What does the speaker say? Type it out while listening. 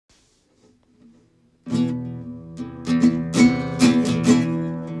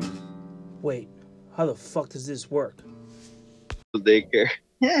Wait, how the fuck does this work? Daycare.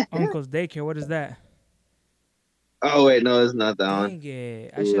 Uncle's Daycare, what is that? Oh wait, no, it's not that one. Dang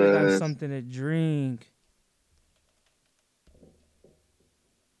it. I should have got something to drink.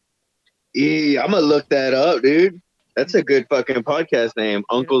 Yeah, I'm gonna look that up, dude. That's a good fucking podcast name,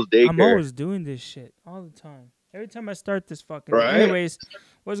 Uncle's Daycare. I'm always doing this shit all the time. Every time I start this fucking Right? Anyways,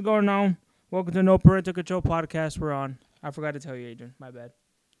 what's going on? Welcome to No Parental Control Podcast. We're on. I forgot to tell you, Adrian. My bad.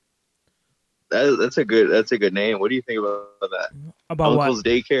 That's a good name. What do you think about that? About Uncle's what?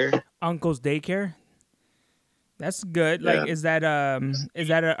 Daycare? Uncle's Daycare? That's good. Yeah. Like, is that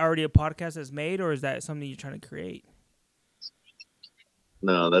already a podcast that's made, or is that something you're trying to create?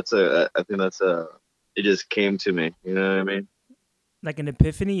 No, I think that's it just came to me. You know what I mean? Like an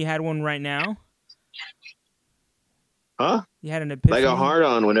epiphany? You had one right now? Huh? You had an epiphany? Like a hard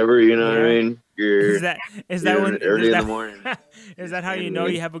on whenever, you know what I mean? Is that when early in the morning? Is that how you know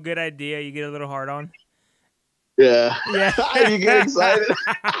you have a good idea? You get a little hard on? Yeah. Yeah. You get excited.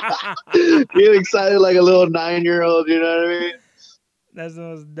 You get excited like a little 9-year-old, you know what I mean? That's the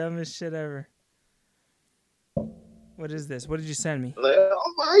most dumbest shit ever. What is this? What did you send me? Like,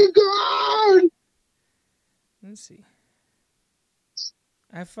 oh my god! Let's see.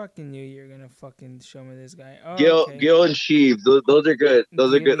 I fucking knew you were gonna fucking show me this guy. Oh, Gil and Sheaves, those are good.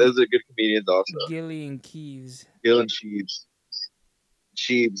 Those are good comedians also. Gilly and Keeves. Gil and Sheaves.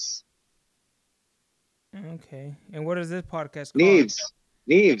 Okay. And what is this podcast called?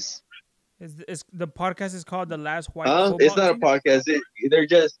 Neves. Is the podcast is called The Last White Huh? Football It's not Team? a podcast. They're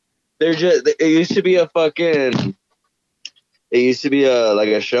just. It used to be a fucking. It used to be like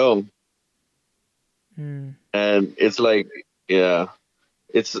a show. And it's like, yeah,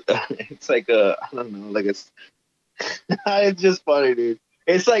 it's like I don't know, like it's just funny, dude.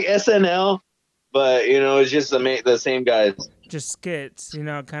 It's like SNL, but it's just the same guys. Just skits,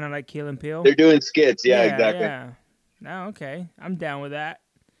 kind of like Keel and Peele. They're doing skits, yeah, exactly. Yeah. Oh, okay, I'm down with that.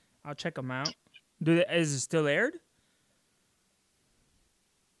 I'll check them out. Is it still aired?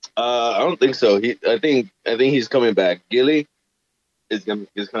 I don't think so. I think he's coming back. Gilly is coming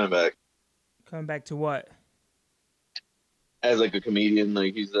back. Coming back to what? As like a comedian,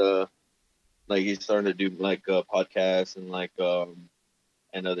 like he's starting to do like podcasts and like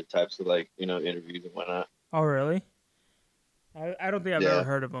and other types of like interviews and whatnot. Oh really? I don't think I've ever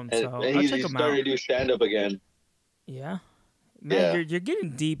heard of him. So and I'll he's check him out. starting to do stand up again. Yeah. Man, you're getting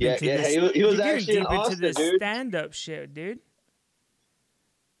deep into this. He was actually in Austin, into this dude. stand-up shit, dude.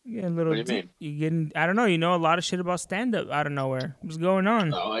 You're getting a little What do you deep. You getting? I don't know. You know a lot of shit about stand-up out of nowhere. What's going on?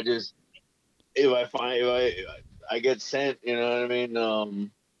 No, if I get sent, you know what I mean?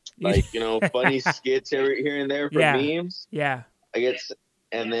 Like funny skits here and there for memes. Yeah.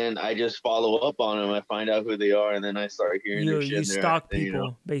 And then I just follow up on them. I find out who they are, and then I start hearing their shit. You stalk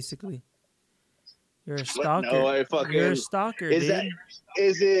people, basically. You're a stalker. No, You're a stalker, dude.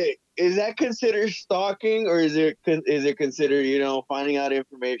 Is that considered stalking, or is it considered finding out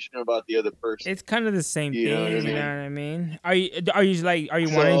information about the other person? It's kind of the same thing. You know what I mean? Are you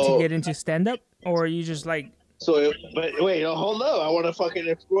wanting to get into stand up, or are you just like? So, but wait, hold up. I want to fucking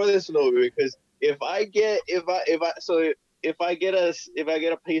explore this a little bit, because if I get a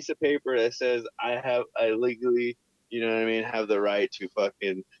piece of paper that says I legally, have the right to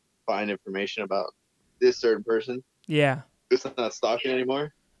fucking find information about this certain person. Yeah. It's not stalking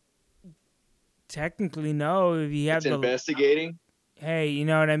anymore. Technically, no. If you have investigating. Hey, you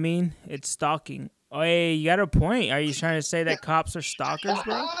know what I mean? It's stalking. Oh, hey, you got a point. Are you trying to say that cops are stalkers,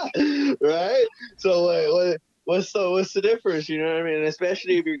 bro? Right. So, what's the difference? You know what I mean?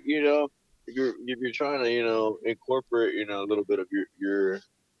 Especially if you're trying to incorporate a little bit of your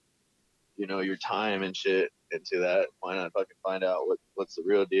time and shit into that. Why not fucking find out what's the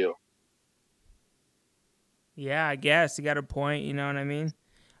real deal? Yeah, I guess you got a point. You know what I mean?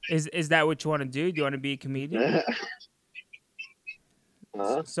 Is that what you want to do? Do you want to be a comedian?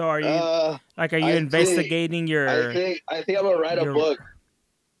 So are you are you investigating your? I think I'm gonna write a book.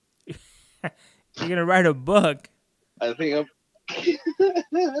 You're gonna write a book. I think I'm.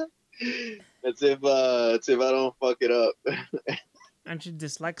 That's if I don't fuck it up. Aren't you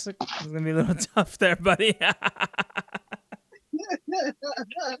dyslexic? It's gonna be a little tough there, buddy.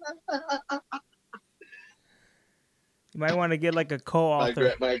 You might want to get like a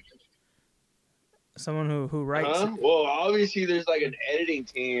co-author, someone who writes. Well, obviously there's like an editing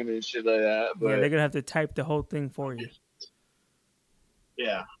team and shit like that. But yeah, they're gonna have to type the whole thing for you.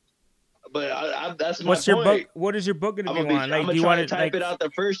 Yeah, but that's my What's your book? What is your book gonna be on? Like, do you want to type it out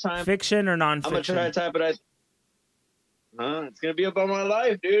the first time? Fiction or nonfiction? I'm gonna try to type it out. It's gonna be about my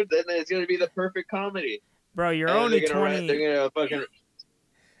life, dude. Then it's gonna be the perfect comedy. Bro, you're only 20. They're gonna fucking.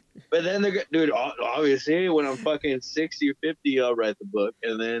 But then they're dude. Obviously, when I'm fucking 60 or 50, I'll write the book,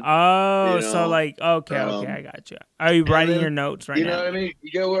 and then Oh, you so know, like, okay, I got you. Are you and writing your then notes right you know now? what I mean.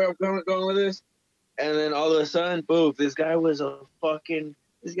 You get where I'm going with this, and then all of a sudden, boom! This guy was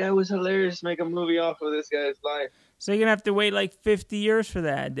hilarious. Make a movie off of this guy's life. So you're gonna have to wait like 50 years for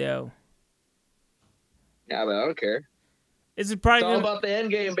that, though. Yeah, but I don't care. Is it It's probably all gonna? about the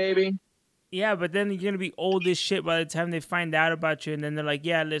end game, baby. Yeah, but then you're gonna be old as shit by the time they find out about you, and then they're like,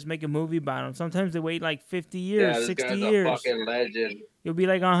 "Yeah, let's make a movie about him." Sometimes they wait like 50 years, Yeah, this 60 guy's a years. fucking legend. You'll be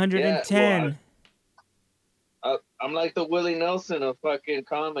like Yeah, well, 110. I'm like the Willie Nelson of fucking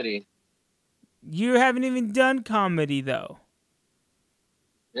comedy. You haven't even done comedy though.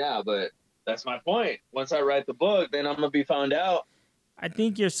 Yeah, but that's my point. Once I write the book, then I'm gonna be found out. I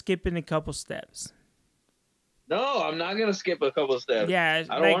think you're skipping a couple steps. No, I'm not gonna skip a couple steps. Yeah,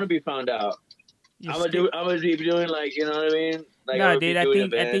 I don't like want to be found out. you I'm gonna be doing like, you know what I mean? Like I'm No, gonna be dude. I doing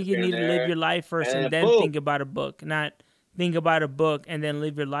think I think events you here and need to live there, your life first, and and then then boom, think about a book. Not think about a book and then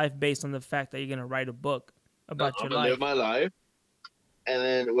live your life based on the fact that you're gonna write a book no, about I'm your gonna live life. my life, and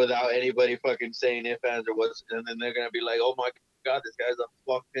then without anybody fucking saying if, ands, or what's, and then they're gonna be like, oh my god, this guy's a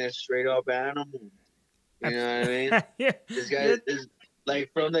fucking straight up animal. You know what I mean? Yeah, This guy is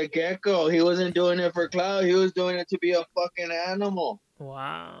like from the get go. He wasn't doing it for clout. He was doing it to be a fucking animal.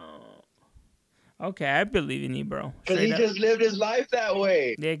 wow. Okay, I believe in you, bro. Because Straight he up. just lived his life that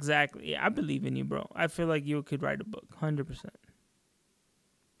way. Yeah, exactly. Yeah, I believe in you, bro. I feel like you could write a book, 100%.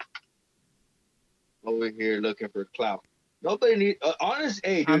 Over here looking for clout. Nobody need honest.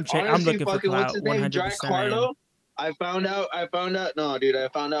 Hey, dude. I'm Honestly, looking for fucking what's clout, his name? 100%. Jack Harlow. I found out. No, dude. I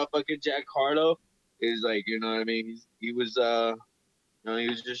found out. Fucking Jack Harlow is like, you know what I mean. He was he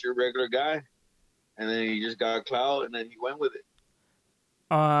was just your regular guy, and then he just got clout, and then he went with it.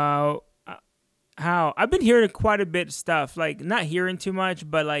 How I've been hearing quite a bit of stuff, like not hearing too much,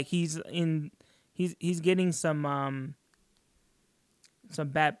 but like he's getting some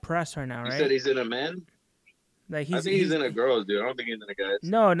bad press right now, You right? said he's in a man. Like I think he's in a girls, dude. I don't think he's in a guys.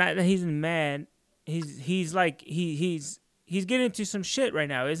 No, not that he's in man. He's like he's getting into some shit right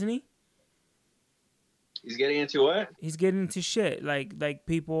now, isn't he? He's getting into what? He's getting into shit. Like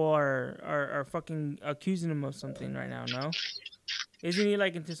people are fucking accusing him of something right now. No, isn't he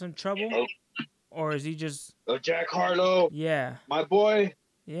like into some trouble? Oh. Or is he just? Oh, Jack Harlow. Yeah. My boy.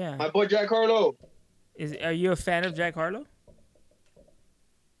 Yeah. My boy Jack Harlow. Are you a fan of Jack Harlow?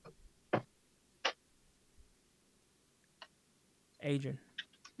 Adrian.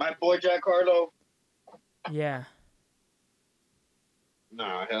 My boy Jack Harlow. Yeah.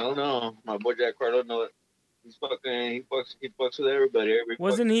 Nah, hell no. My boy Jack Harlow, no. He fucks with everybody.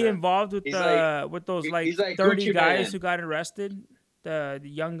 Wasn't he involved with with those like 30 Gucci guys Man who got arrested? The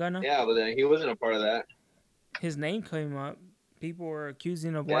young gunner? Yeah, but then he wasn't a part of that. His name came up. People were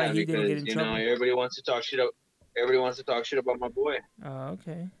accusing of why he didn't get in trouble. Everybody wants to talk shit about my boy. Oh,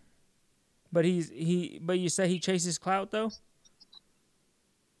 okay. But but you said he chases clout though?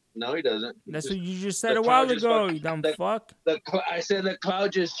 No, he doesn't. That's what you just said a while ago, you dumb fuck. I said the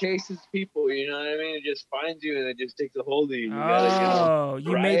cloud just chases people, you know what I mean? It just finds you and it just takes a hold of you. You gotta,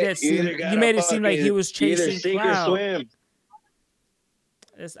 you made that seem you made it seem like he was chasing sink clout. Or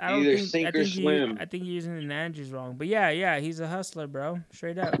swim. I think you're using the analogies wrong. But yeah, he's a hustler, bro.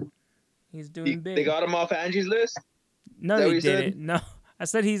 Straight up. He's doing big. They got him off Angie's list? No, they didn't. No. I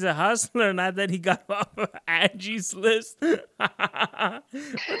said he's a hustler, not that he got off of Angie's list. What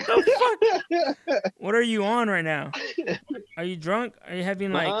the fuck? What are you on right now? Are you drunk? Are you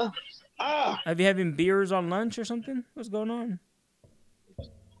having like have you having beers on lunch or something? What's going on?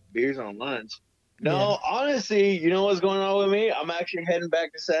 Beers on lunch? No, honestly, you know what's going on with me? I'm actually heading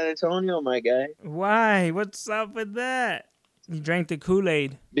back to San Antonio, my guy. Why? What's up with that? You drank the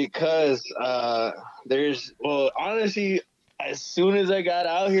Kool-Aid. Because honestly, as soon as I got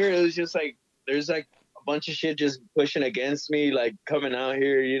out here, it was just like there's like a bunch of shit just pushing against me, like coming out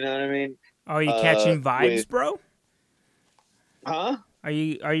here. You know what I mean? Are you catching vibes, bro? Huh? Are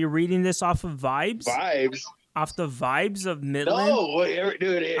you reading this off of vibes? Vibes. Off the vibes of Midland? No,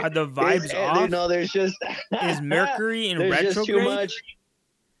 dude. Are the vibes off? Dude, no, there's just is Mercury in retrograde? Just too much.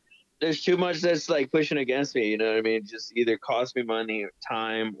 There's too much that's like pushing against me. You know what I mean? Just either cost me money, or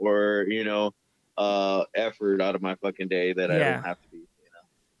time, or effort out of my fucking day that I don't have to be.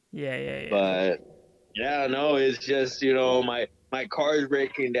 You know? Yeah. But yeah, no, it's just my car's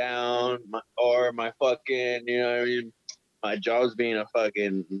breaking down, my fucking what I mean. My job's being a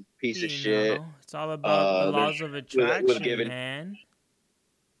fucking piece of shit. It's all about the laws of attraction, man.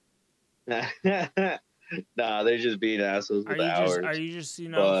 Nah, they're just being assholes with the hours. Are you just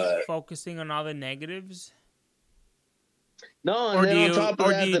focusing on all the negatives? No, and then on top of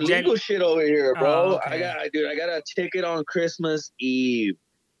that, the legal shit over here, bro. Okay. I got a ticket on Christmas Eve.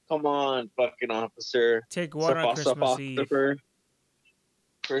 Come on, fucking officer. Take what on Christmas Eve?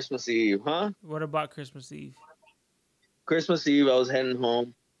 Christmas Eve, huh? What about Christmas Eve? Christmas Eve, I was heading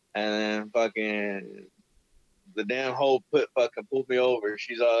home, and then fucking the damn hoe pulled me over.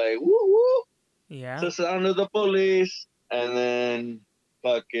 She's all like, woo woo. Yeah. So sound of the police. And then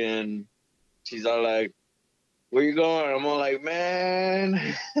fucking she's all like, where you going? I'm all like,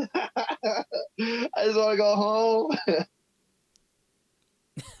 man, I just want to go home.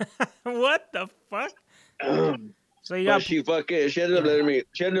 What the fuck? So you got she ended up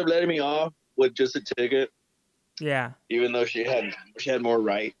letting me off with just a ticket. Yeah. Even though she had more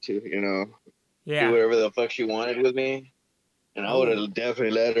right to, do whatever the fuck she wanted with me. And I would have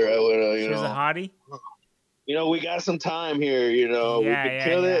definitely let her. I would have, She was a hottie? We got some time here, we could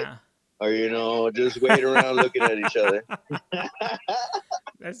kill it. Or, just wait around looking at each other.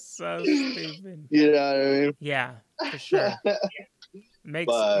 That's so stupid. You know what I mean? Yeah, for sure.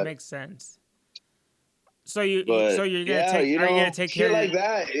 Makes sense. So you're gonna take? Are you gonna take care of like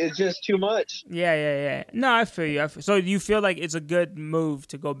that? It's just too much. Yeah. No, I feel you. So you feel like it's a good move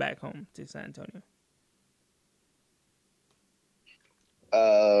to go back home to San Antonio?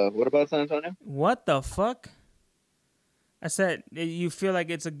 What about San Antonio? What the fuck? I said you feel like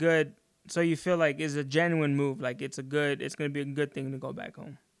it's a good. So you feel like it's a genuine move. Like it's gonna be a good thing to go back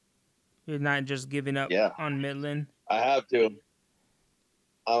home. You're not just giving up on Midland. I have to.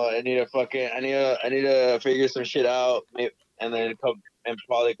 I need to figure some shit out, and then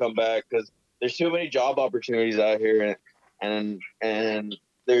probably come back because there's too many job opportunities out here, and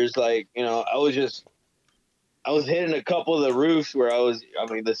there's like I was hitting a couple of the roofs where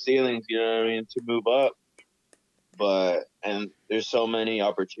the ceilings, to move up, and there's so many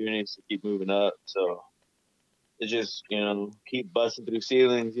opportunities to keep moving up, so it's just keep busting through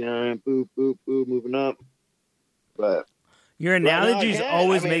ceilings, boop boop boop, moving up, but. Your analogies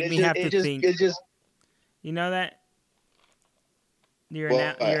always make me have to think. It's just, you know that? Your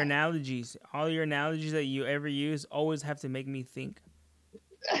analogies, all your analogies that you ever use, always have to make me think.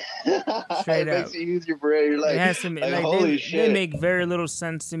 Straight up. Makes you use your brain. You're like, it has to be, like holy shit. They make very little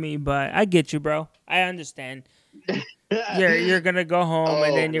sense to me, but I get you, bro. I understand. You're gonna go home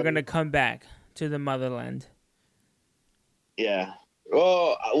and then you're gonna come back to the motherland. Yeah.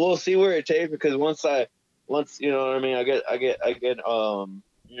 Well, we'll see where it takes because once you know what I mean, I get more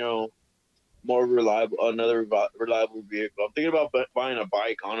another reliable vehicle. I'm thinking about buying a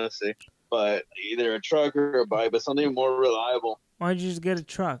bike, honestly, but either a truck or a bike, but something more reliable. Why don't you just get a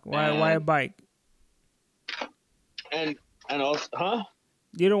truck? Why a bike? And also, huh?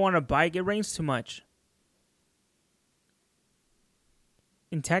 You don't want a bike? It rains too much.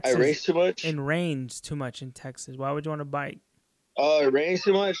 In Texas, it rains too much? It rains too much in Texas. Why would you want a bike? Oh, it rains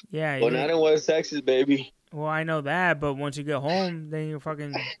too much? Yeah. Well, not in West Texas, baby. Well, I know that, but once you get home, then you're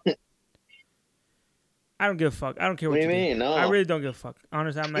fucking... I don't give a fuck. I don't care what you mean. No. I really don't give a fuck.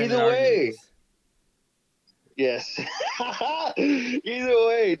 Honestly, I'm not either way. Yes. Either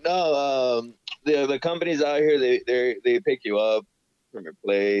way, no. The companies out here, they pick you up from your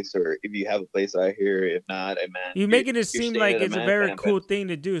place, or if you have a place out here, if not, man. You're making it seem like it's a very cool thing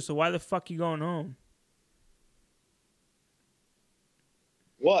to do. So why the fuck you going home?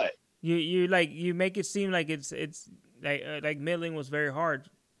 What? You make it seem like it's like Midland was very hard,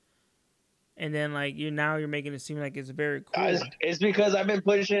 and then you're making it seem like it's very cool. It's because I've been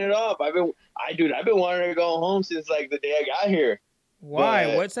pushing it off. I've been wanting to go home since the day I got here. Why?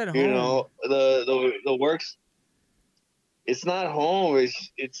 But, what's at home? The works. It's not home.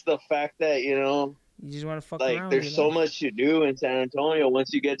 It's the fact that you just want to fuck around. There's so much to do in San Antonio.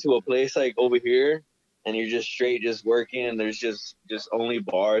 Once you get to a place like over here. And you're just straight working, and there's just only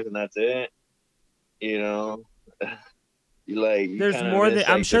bars, and that's it. There's more than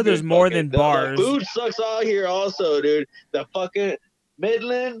I'm sure. There's more than bars. The food sucks out here, also, dude. The fucking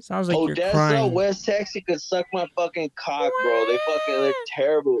Midland, sounds like Odessa, you're crying. West Texas could suck my fucking cock, bro. They're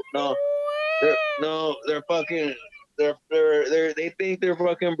terrible. They're fucking. They think they're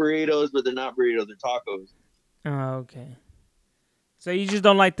fucking burritos, but they're not burritos. They're tacos. Oh, okay. So you just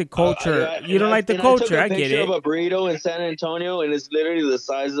don't like the culture. You don't like the culture. I get it. I took a picture of a burrito in San Antonio, and it's literally the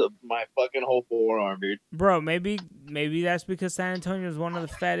size of my fucking whole forearm, dude. Bro, maybe that's because San Antonio is one of the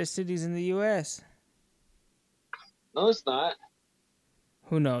fattest cities in the U.S. No, it's not.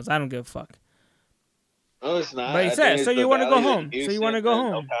 Who knows? I don't give a fuck. No, it's not. But he said, so you want to go home. So you want to go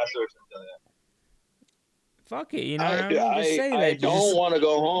home. Fuck it. You know what I mean? Just say that. I don't want to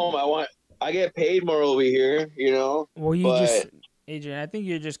go home. I get paid more over here, Well, Adrian, I think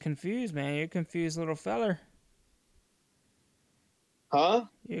you're just confused, man. You're a confused little feller. Huh?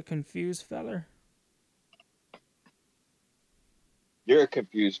 You're a confused feller. You're a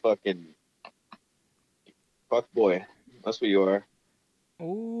confused fucking fuck boy. That's what you are.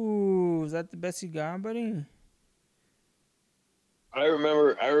 Ooh, is that the best you got, buddy? I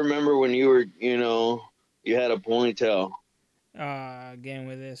remember when you were, you had a ponytail. Again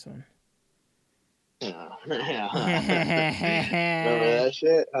with this one. Remember that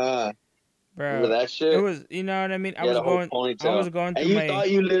shit? Bro, remember that shit? It was, you know what I mean? I was going through and you thought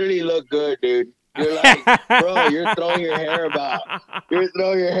you literally looked good, dude. You're like, bro, you're throwing your hair about. You're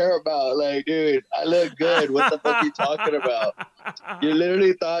throwing your hair about. Like, dude, I look good. What the fuck are you talking about? You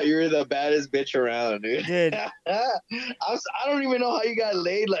literally thought you were the baddest bitch around, dude. Dude. I don't even know how you got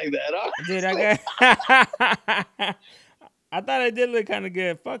laid like that. Honestly. Dude, I thought I did look kind of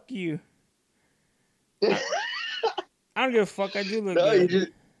good. Fuck you. I don't give a fuck. I do look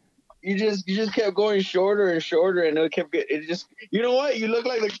good. You just kept going shorter and shorter, and it just. You know what? You look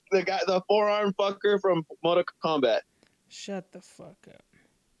like the guy, the forearm fucker from Mortal Kombat. Shut the fuck up.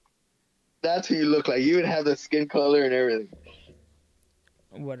 That's who you look like. You even have the skin color and everything.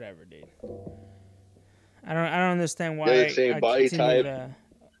 Whatever, dude. I don't understand why I body continue type. to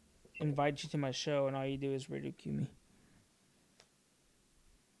invite you to my show and all you do is ridicule me.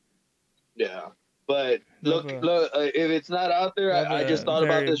 Yeah. But look, if it's not out there, I just thought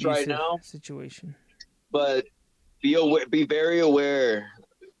about this right now. Situation. But be very aware,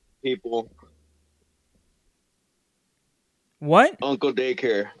 people. What? Uncle's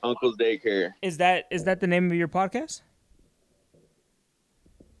Daycare. Is that the name of your podcast?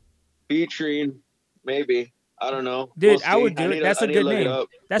 Featuring, maybe. I don't know. Dude, I would do it. That's a good name.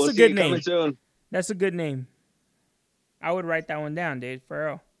 That's a good name. Coming soon. That's a good name. I would write that one down, dude, for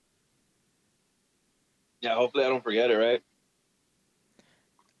real. Yeah, hopefully I don't forget it, right?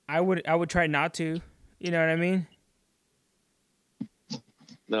 I would try not to. You know what I mean?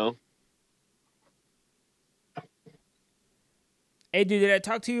 No. Hey, dude, did I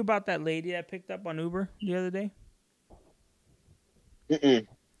talk to you about that lady I picked up on Uber the other day? Mm-mm.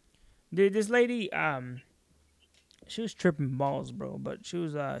 Dude, this lady, she was tripping balls, bro. But she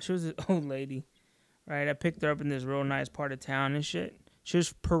was an old lady, right? I picked her up in this real nice part of town and shit. She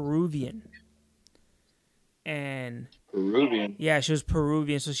was Peruvian. And Peruvian. Yeah, she was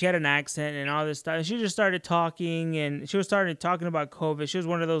Peruvian, so she had an accent and all this stuff. And she just started talking, and she was talking about COVID. She was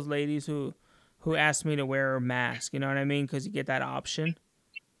one of those ladies who asked me to wear a mask. You know what I mean? Because you get that option.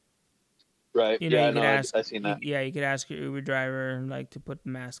 Right. You know, I've seen that. You could ask your Uber driver like to put the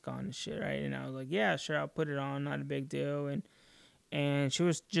mask on and shit, right? And I was like, yeah, sure, I'll put it on, not a big deal. And she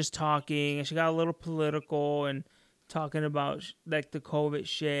was just talking, and she got a little political and talking about like the COVID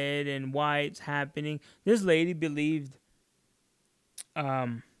shit and why it's happening. This lady believed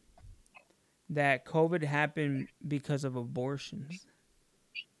that COVID happened because of abortions.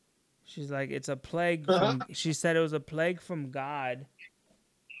 She's like, it's a plague. She said it was a plague from God.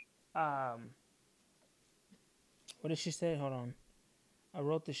 What did she say? Hold on. I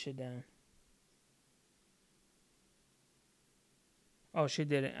wrote this shit down. Oh, she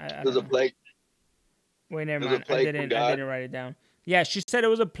didn't. It was a plague. Wait, never mind. I didn't write it down. Yeah, she said it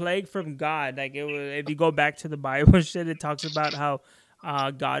was a plague from God. Like it was. If you go back to the Bible shit, it talks about how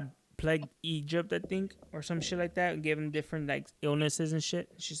God plagued Egypt, I think, or some shit like that, and gave them different like illnesses and shit.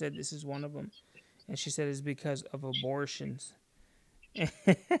 She said this is one of them, and she said it's because of abortions.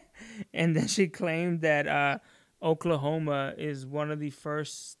 And then she claimed that Oklahoma is one of the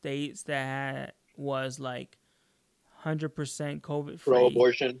first states that was like 100% COVID free.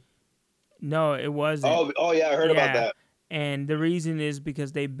 Pro-abortion. No, it wasn't. Oh yeah, I heard about that. And the reason is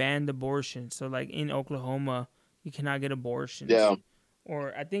because they banned abortion. So like in Oklahoma, you cannot get abortions. Yeah.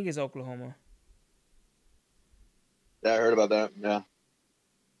 Or I think it's Oklahoma. Yeah, I heard about that. Yeah.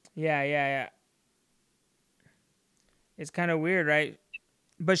 Yeah. It's kind of weird, right?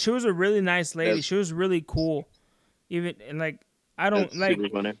 But she was a really nice lady. Yes. She was really cool. Even and like I don't like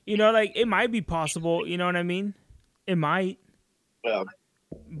you know like it might be possible, you know what I mean? It might. Yeah.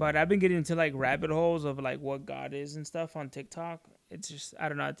 But I've been getting into like rabbit holes of like what God is and stuff on TikTok. It's just I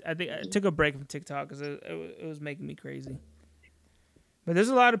don't know. I think I took a break from TikTok because it was making me crazy. But there's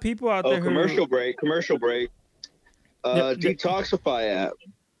a lot of people out there. Commercial break. Detoxify app.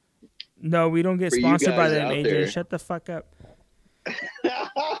 No, we don't get sponsored by them, Adrian. Shut the fuck up.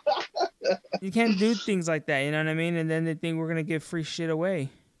 You can't do things like that. You know what I mean? And then they think we're gonna give free shit away.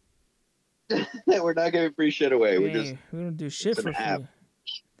 We're not giving free shit away. We don't do shit for free.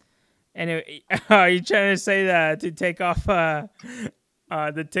 Anyway, are you trying to say that to take off the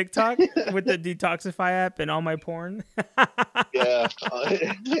TikTok with the Detoxify app and all my porn? Yeah.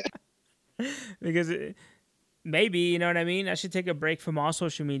 Because Maybe, you know what I mean? I should take a break from all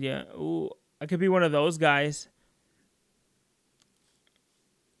social media. Ooh, I could be one of those guys.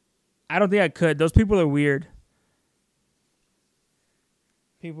 I don't think I could. Those people are weird.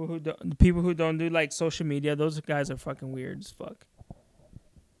 People who don't do like social media, those guys are fucking weird as fuck.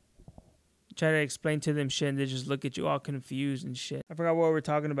 Try to explain to them shit and they just look at you all confused and shit. I forgot what we were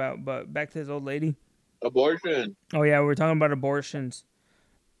talking about, but back to this old lady. Abortion. Oh yeah, we were talking about abortions.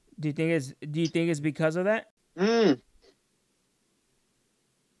 Do you think it's because of that? I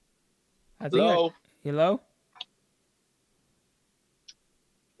think hello. Hello?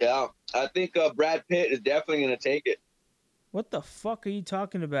 Yeah, I think Brad Pitt is definitely gonna take it. What the fuck are you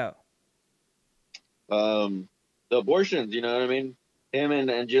talking about? The abortions, you know what I mean? Him and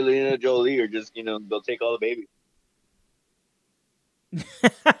Angelina Jolie are just, they'll take all the babies.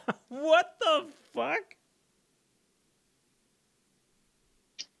 What the fuck?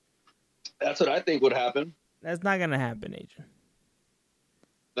 That's what I think would happen. That's not gonna happen, Adrian.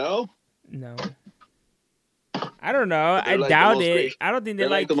 No? No. I don't know. I like doubt it. Great. I don't think they're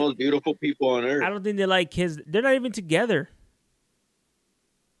like the most beautiful people on earth. I don't think they like kids. They're not even together.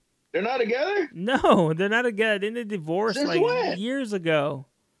 They're not together? No, they're not together. Didn't they divorce years ago?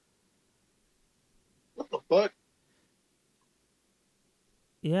 What the fuck?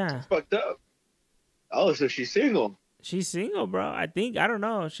 Yeah. That's fucked up. Oh, so she's single. She's single, bro. I don't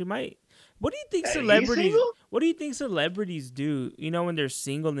know. She might. What do you think celebrities? What do you think celebrities do? You know, when they're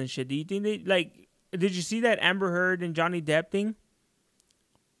single and shit. Do you think they like? Did you see that Amber Heard and Johnny Depp thing?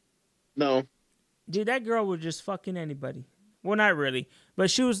 No. Dude, that girl was just fucking anybody. Well, not really,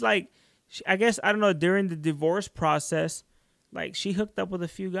 but she was like, I guess I don't know. During the divorce process, like she hooked up with a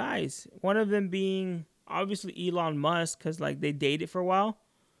few guys. One of them being obviously Elon Musk, because like they dated for a while,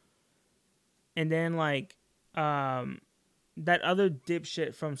 and then like that other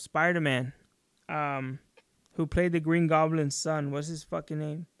dipshit from Spider-Man, who played the Green Goblin's son. What's his fucking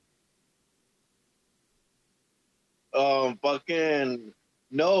name? Fucking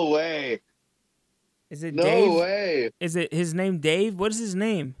no way. Is it no Dave? No way. Is it his name Dave? What is his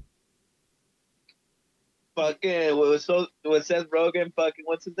name? Fucking with Seth Rogen. Fucking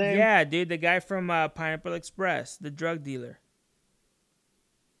what's his name? Yeah, dude, the guy from Pineapple Express, the drug dealer.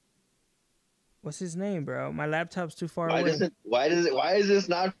 What's his name, bro? My laptop's too far away. Why is this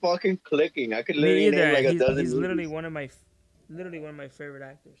not fucking clicking? I could literally name like a dozen. He's literally one of my favorite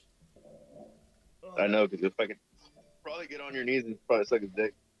actors. I know, because you'll fucking probably get on your knees and probably suck his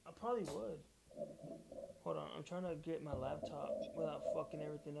dick. I probably would. Hold on, I'm trying to get my laptop without fucking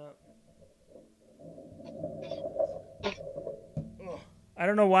everything up. I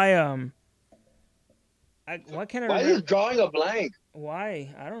don't know why. Why can't I? Why is drawing a blank?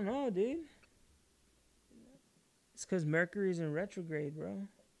 Why? I don't know, dude. It's because Mercury's in retrograde, bro.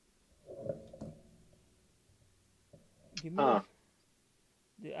 Give me.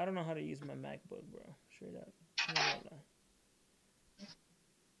 Dude, I don't know how to use my MacBook, bro. Straight up.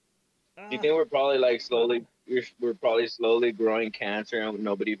 Do you think we're probably like we're probably slowly growing cancer and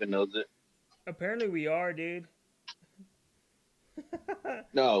nobody even knows it? Apparently we are, dude.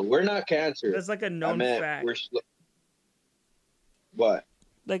 No, we're not cancer. That's like a known fact. What?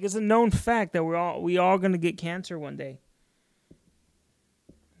 Like it's a known fact that we all gonna get cancer one day.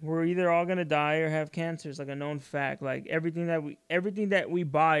 We're either all gonna die or have cancer. It's like a known fact. Like everything that we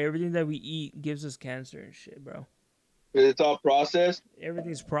buy, everything that we eat gives us cancer and shit, bro. It's all processed?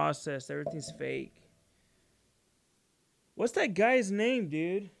 Everything's processed. Everything's fake. What's that guy's name,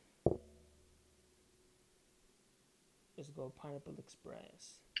 dude? Let's go Pineapple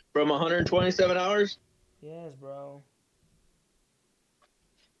Express. From 127 hours? Yes, bro.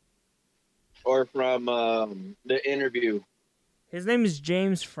 Or from The Interview? His name is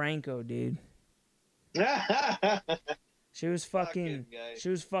James Franco, dude. She was fucking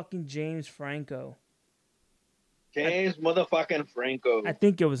James Franco. James motherfucking Franco. I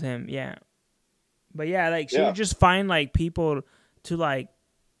think it was him, yeah. But yeah, like she would just find like people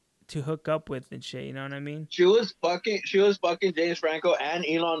to hook up with and shit, you know what I mean? She was fucking James Franco and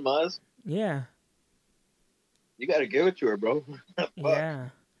Elon Musk. Yeah. You gotta give it to her, bro. Yeah.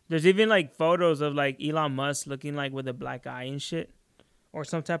 There's even like photos of like Elon Musk looking like with a black eye and shit. Or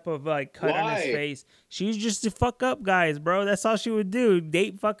some type of like cut on his face. She's just to fuck up guys, bro. That's all she would do.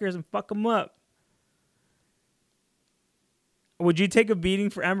 Date fuckers and fuck them up. Would you take a beating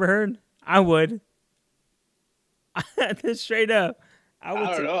for Amber Heard? I would. Straight up. I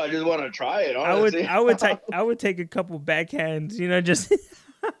don't know. I just want to try it. Honestly. I would take a couple backhands. You know, just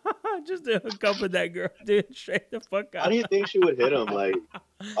just to hook up with that girl, dude. Straight the fuck out. How do you think she would hit him? Like,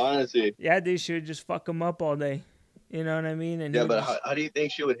 honestly. Yeah, dude. She would just fuck him up all day. You know what I mean? And yeah, but how do you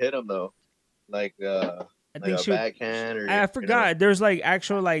think she would hit him though? Like, I like think a she. backhand or I forgot. You know, There's like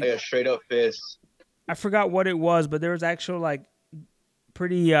actual like a straight up fist. I forgot what it was, but there was actual like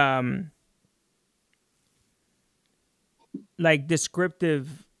pretty like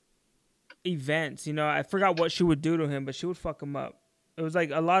descriptive events. You know, I forgot what she would do to him, but she would fuck him up. It was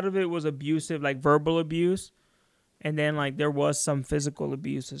like a lot of it was abusive, like verbal abuse, and then like there was some physical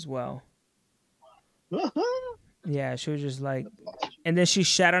abuse as well. Yeah, she was just like, and then she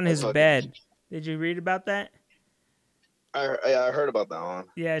shat on his bed. Did you read about that? I heard about that one.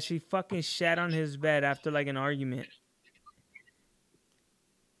 Yeah, she fucking shat on his bed after like an argument.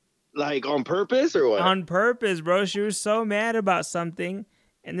 Like on purpose or what? On purpose, bro. She was so mad about something,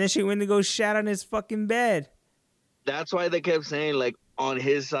 and then she went to go shat on his fucking bed. That's why they kept saying like on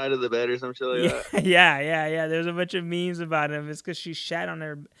his side of the bed or some shit like that. Yeah. There's a bunch of memes about him. It's because she shat on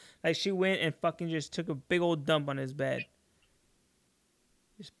her, like she went and fucking just took a big old dump on his bed.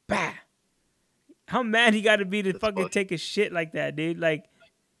 Just bah. How mad he got to be to fucking take a shit like that, dude? Like,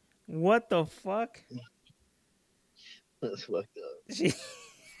 what the fuck? That's fucked up.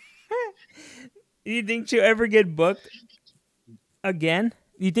 You think she'll ever get booked again?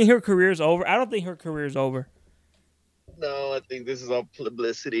 You think her career's over? I don't think her career's over. No, I think this is all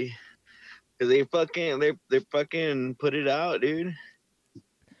publicity. Cause they fucking put it out, dude.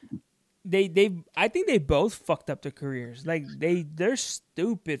 I think they both fucked up their careers. Like they're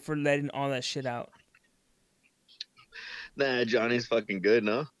stupid for letting all that shit out. Nah, Johnny's fucking good,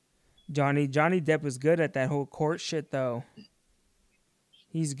 no? Johnny Depp was good at that whole court shit though.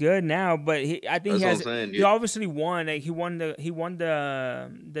 He's good now, but I think he obviously won. Like, he won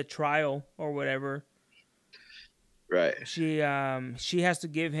the trial or whatever. Right. She has to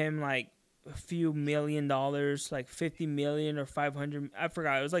give him like a few $1 million, like 50 million or 500. I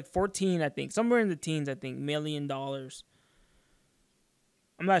forgot. It was like 14, I think, somewhere in the teens. I think $1 million. I'm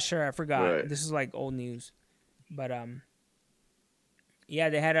not sure. I forgot. Right. This is like old news, but yeah,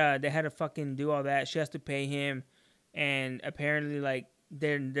 they had to fucking do all that. She has to pay him, and apparently like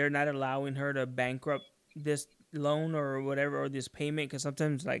they're not allowing her to bankrupt this loan or whatever, or this payment, because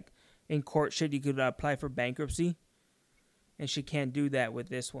sometimes like in court shit you could apply for bankruptcy. And she can't do that with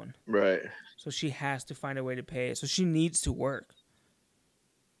this one. Right. So she has to find a way to pay it. So she needs to work.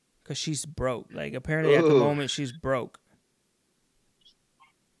 Because she's broke. Like, apparently at the moment, she's broke.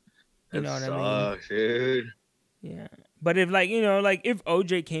 You know what I mean? Dude. Yeah. But if, like, you know, like, if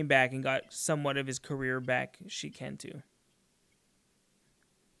OJ came back and got somewhat of his career back, she can too.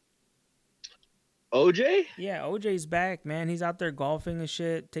 OJ? Yeah, OJ's back, man. He's out there golfing and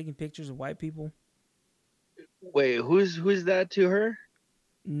shit, taking pictures of white people. Wait, who's that to her?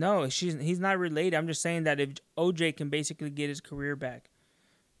 No, he's not related. I'm just saying that if OJ can basically get his career back,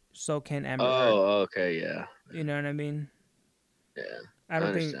 so can Amber Heard. Oh, okay, yeah. You know what I mean? Yeah. I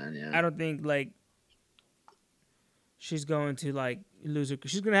don't think like she's going to like lose her.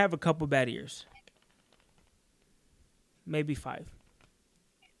 She's gonna have a couple bad years, maybe 5.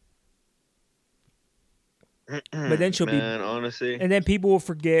 But then she'll honestly. And then people will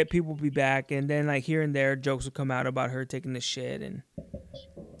forget, people will be back, and then like here and there jokes will come out about her taking the shit, and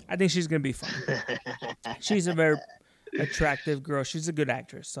I think she's gonna be fine. She's a very attractive girl. She's a good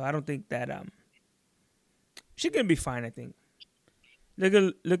actress, so I don't think that she's gonna be fine, I think.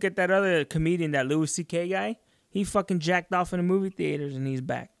 Look at that other comedian, that Louis C.K. guy. He fucking jacked off in the movie theaters and he's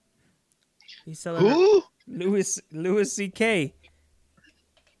back. He's selling who? Louis C.K.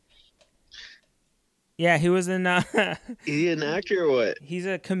 Yeah, he was in... Is he an actor or what? He's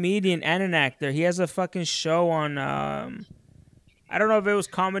a comedian and an actor. He has a fucking show on... I don't know if it was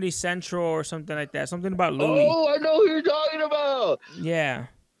Comedy Central or something like that. Something about Louis. Oh, I know who you're talking about. Yeah.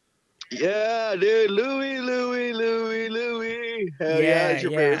 Yeah, dude. Louis. Hell yeah, it's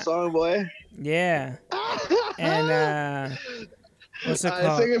your favorite song, boy. Yeah. And what's it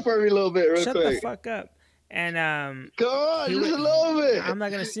called? Sing it for me a little bit real quick. Shut the fuck up. And come on, just a little bit. I'm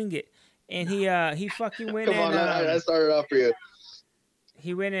not gonna sing it. And he fucking went Come on, I started off for you.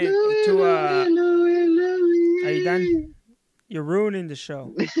 He went into Louis. Are you done? You're ruining the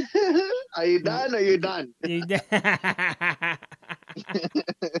show. Are you done or you done?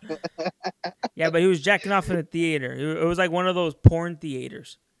 Yeah, but he was jacking off in a theater. It was like one of those porn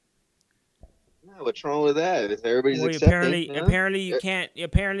theaters. Yeah, what's wrong with that? If everybody's accepting, apparently you can't.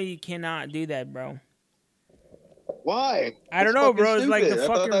 Apparently you cannot do that, bro. Why? I don't know, bro. It's like the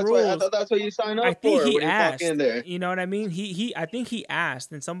fucking rules. I thought that's what you signed up for. I think he asked. You know what I mean? I think he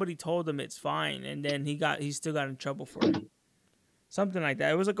asked, and somebody told him it's fine, and then he still got in trouble for it. Something like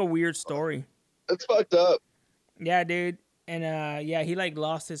that. It was like a weird story. It's fucked up. Yeah, dude. And yeah, he like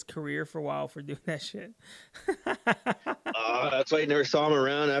lost his career for a while for doing that shit. That's why you never saw him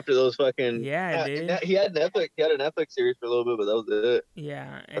around after those fucking. Yeah, dude. He had Netflix. He had a Netflix series for a little bit, but that was it.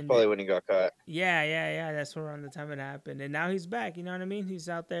 Yeah, That's and probably when he got caught. yeah. That's around the time it happened, and now he's back. You know what I mean? He's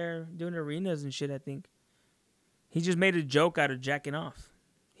out there doing arenas and shit. I think he just made a joke out of jacking off.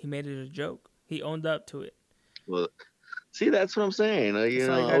 He made it a joke. He owned up to it. Well, see, that's what I'm saying. You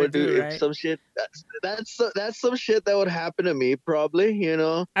know, I would do if some shit. That's some shit that would happen to me probably. You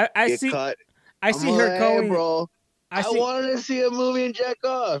know, I get see. caught. I see her going, bro. I wanted to see a movie and jack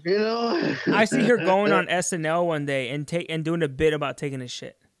off. You know. I see her going on SNL one day and doing a bit about taking a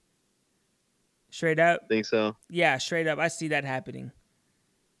shit. Straight up. Think so? Yeah, straight up. I see that happening.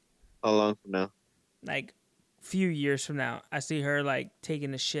 How long from now? Like, few years from now, I see her like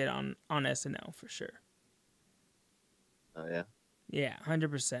taking a shit on SNL for sure. Oh yeah. Yeah,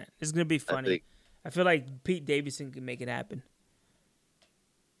 100%. It's gonna be funny. I feel like Pete Davidson can make it happen.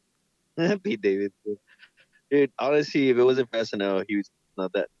 Pete Davidson, dude. Honestly, if it wasn't for SNL, he's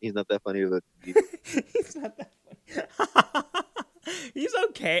not that funny of a comedian. He's not that funny. He's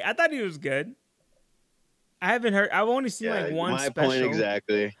okay. I thought he was good. I haven't heard. I've only seen like one special. My point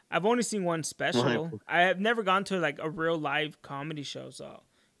exactly. I've only seen one special. I have never gone to like a real live comedy show, so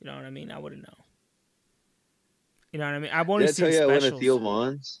you know what I mean. I wouldn't know. You know what I mean? I've only seen specials. I went to Theo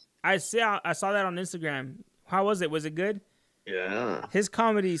Von's. I saw that on Instagram. How was it? Was it good? Yeah. His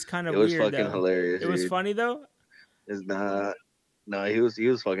comedy's kind of weird. It was fucking hilarious. It was funny though. It's not. No, he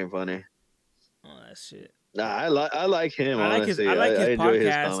was fucking funny. Oh, that shit. Nah, I like him. I like honestly. I like his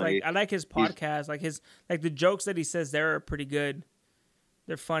podcast. I like his podcast. Like the jokes that he says there are pretty good.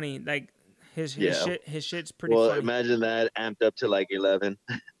 They're funny. Like his shit's pretty funny. Well, imagine that amped up to like 11.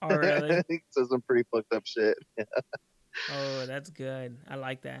 Oh, really? He says some pretty fucked up shit. Oh, that's good. I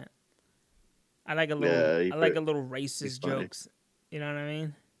like that. I like a little racist jokes. You know what I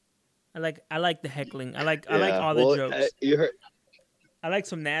mean? I like the heckling. I like all the jokes. I like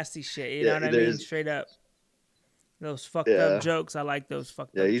some nasty shit. You know what I mean? Straight up. Those fucked up jokes. I like those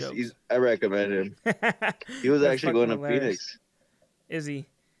fucked up jokes. I recommend him. He was actually going to Phoenix. Is he?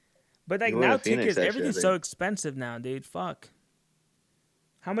 But like now tickets, everything's so expensive now, dude. Fuck.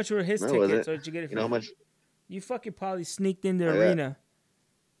 How much were his tickets? Or did you get it for? You know how much? You fucking probably sneaked in the arena.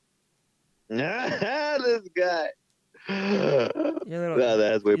 This guy. You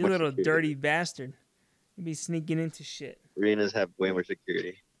little dirty bastard. You be sneaking into shit. Arenas have way more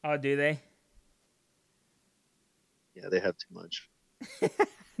security. Oh, do they? Yeah, they have too much.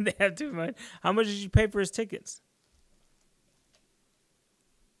 They have too much. How much did you pay for his tickets?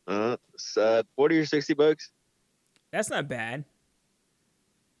 40 or $60. That's not bad.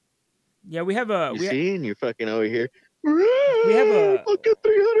 Yeah, we have a. You're fucking over here. We have a fucking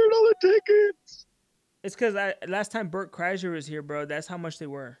 $300 tickets. It's because last time Bert Kreischer was here, bro. That's how much they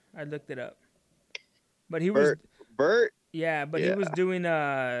were. I looked it up. But he was Bert. Yeah, but he was doing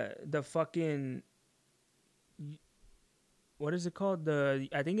the fucking. What is it called?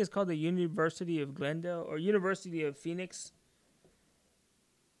 I think it's called the University of Glendale or University of Phoenix.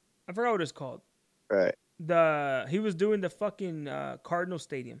 I forgot what it's called. Right. He was doing the fucking Cardinal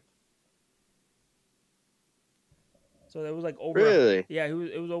Stadium. So it was like over. Really? Yeah,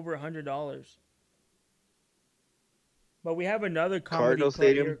 it was over $100. But we have another comedy club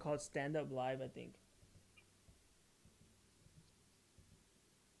here called Stand Up Live, I think.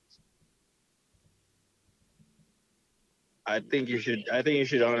 I think you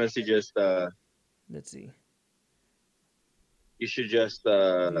should honestly just. Let's see. You should just view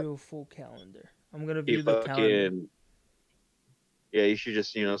a full calendar. I'm gonna view the calendar. Yeah, you should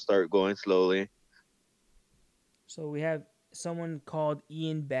just start going slowly. So we have someone called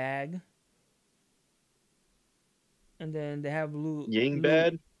Ian Bagg. And then they have Ian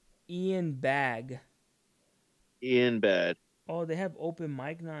Bagg. Ian Bagg. Oh, they have open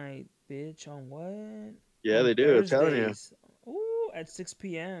mic night, bitch. On what? Yeah, on they do. Thursdays. I'm telling you. Ooh, at 6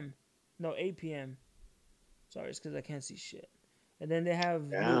 p.m. No, 8 p.m. Sorry, it's because I can't see shit. And then they have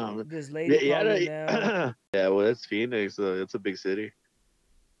this lady called Linnell. Yeah, well, it's Phoenix. It's a big city.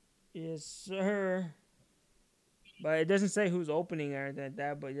 Yes, sir. But it doesn't say who's opening or anything like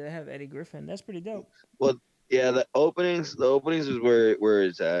that. But they have Eddie Griffin. That's pretty dope. Well, yeah, the openings is where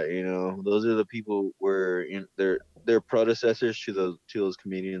it's at. Those are the people where they're predecessors to those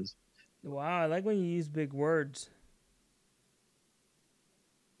comedians. Wow, I like when you use big words.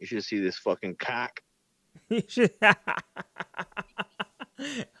 You should see this fucking cock. You should. Why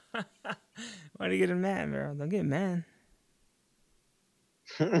do you get mad, bro? Don't get mad.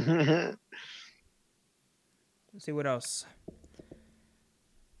 Let's see what else.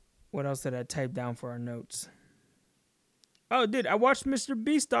 What else did I type down for our notes? Oh, dude, I watched Mr.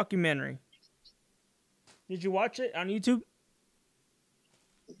 Beast documentary. Did you watch it on YouTube?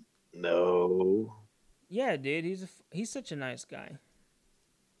 No. Yeah, dude, he's such a nice guy.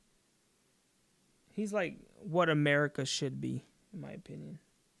 He's like what America should be, in my opinion.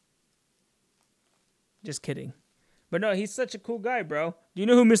 Just kidding. But no, he's such a cool guy, bro. Do you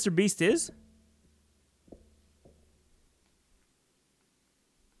know who Mr. Beast is?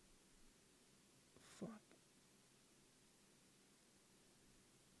 Fuck.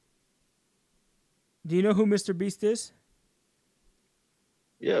 Do you know who Mr. Beast is?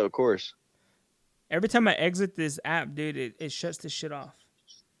 Yeah, of course. Every time I exit this app, dude, it shuts this shit off.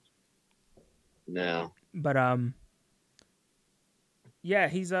 No. But yeah,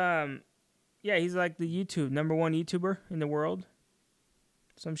 he's like the #1 YouTuber in the world.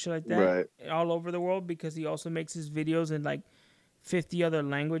 Some shit like that. Right. All over the world, because he also makes his videos in like 50 other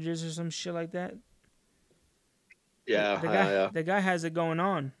languages or some shit like that. Yeah, the guy has it going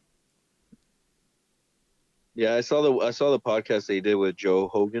on. Yeah, I saw the podcast they did with Joe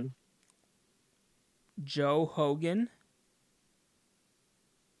Hogan. Joe Hogan?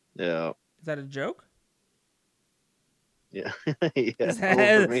 Yeah. Is that a joke? Yeah. Is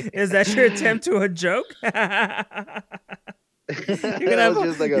that your attempt to a joke? You're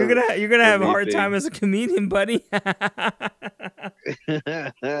gonna have a hard time as a comedian, buddy.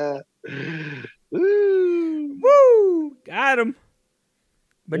 Woo! Got him.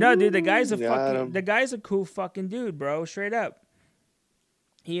 But no, dude, the guy's a cool fucking dude, bro. Straight up.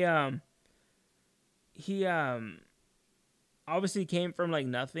 He obviously came from like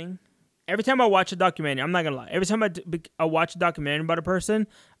nothing. Every time I watch a documentary, I'm not gonna lie. Every time I watch a documentary about a person,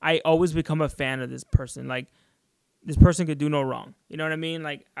 I always become a fan of this person. Like, this person could do no wrong. You know what I mean?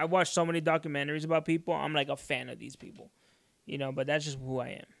 Like, I watch so many documentaries about people. I'm like a fan of these people. You know, but that's just who I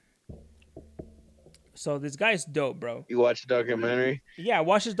am. So this guy's dope, bro. You watch the documentary? Yeah, I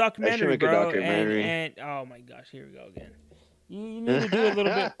watched his documentary, bro. A documentary. And oh my gosh, here we go again. You need to do a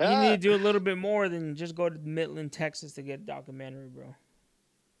little bit. You need to do a little bit more than just go to Midland, Texas, to get a documentary, bro.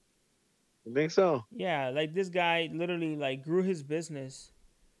 You think so? Yeah, like this guy literally like grew his business.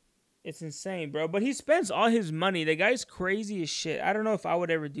 It's insane, bro. But he spends all his money. The guy's crazy as shit. I don't know if I would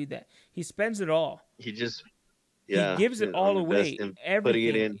ever do that. He spends it all. He gives it all away. Everything. Putting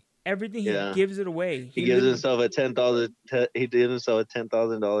it in. Everything he gives it away. He gives himself a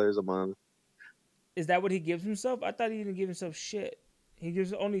 $10,000 a month. Is that what he gives himself? I thought he didn't give himself shit. He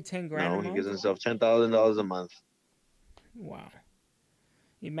gives only $10,000 a month. No, he gives himself $10,000 a month. Wow.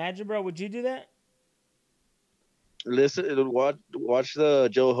 Imagine, bro. Would you do that? Listen, watch the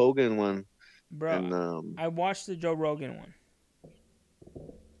Joe Hogan one, bro. And, I watched the Joe Rogan one.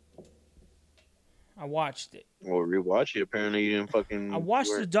 I watched it. Well, rewatch it. Apparently, you didn't fucking. I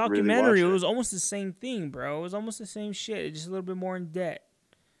watched the documentary. Really it was almost the same thing, bro. It was almost the same shit. Just a little bit more in depth.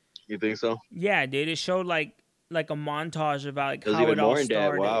 You think so? Yeah, dude. It showed like a montage about like how it all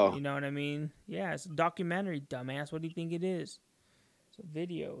started. Wow. You know what I mean? Yeah, it's a documentary, dumbass. What do you think it is? It's a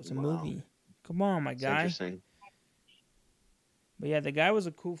video. It's a movie. Come on, my guy. Interesting. But yeah, the guy was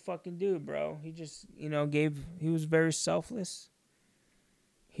a cool fucking dude, bro. He just, he was very selfless.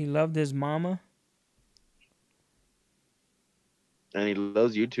 He loved his mama. And he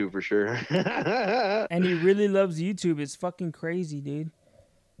loves YouTube for sure. And he really loves YouTube. It's fucking crazy, dude.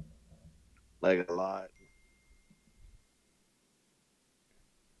 Like a lot.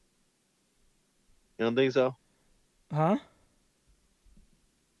 You don't think so? Huh?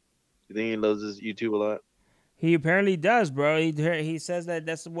 You think he loves his YouTube a lot? He apparently does, bro. He says that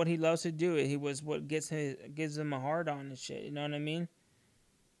that's what he loves to do. He was what gives him a hard on and shit. You know what I mean?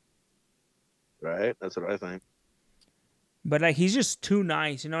 Right. That's what I think. But like, he's just too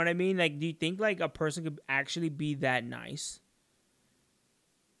nice. You know what I mean? Like, do you think like a person could actually be that nice?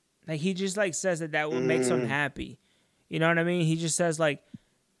 Like, he just like says that would make him happy. You know what I mean? He just says like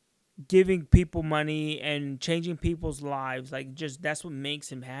giving people money and changing people's lives. Like, just that's what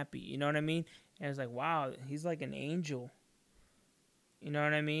makes him happy. You know what I mean? And it's like, wow, he's like an angel. You know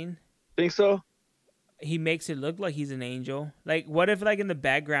what I mean? Think so? He makes it look like he's an angel. Like, what if like in the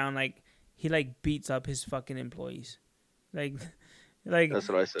background, like he like beats up his fucking employees? Like that's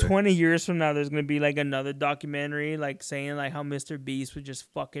what I said. 20 years from now, there's gonna be like another documentary, like saying like how Mr. Beast would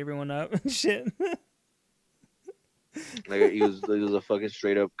just fuck everyone up and shit. Like he was a fucking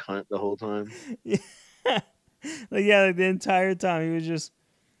straight up cunt the whole time. Yeah, like the entire time he was just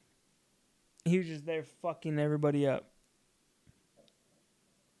there fucking everybody up.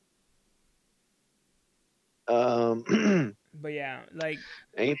 But yeah, like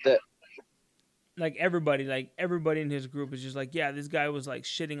ain't that. Like everybody in his group is just like, yeah, this guy was like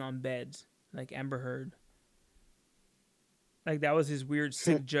shitting on beds, like Amber Heard. Like that was his weird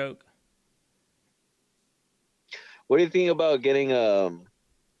sick joke. What do you think about getting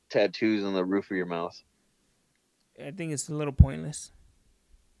tattoos on the roof of your mouth? I think it's a little pointless.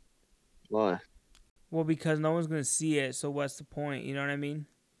 Why? Well, because no one's gonna see it, so what's the point? You know what I mean?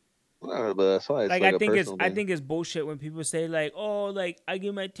 Well, but that's why it's Like like I a think personal I thing. think it's bullshit when people say like, oh, like I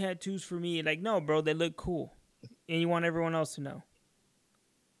get my tattoos for me. Like, no, bro, they look cool, and you want everyone else to know.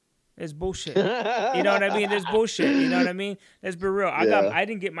 It's bullshit. You know what I mean? There's bullshit. You know what I mean? Let's be real. I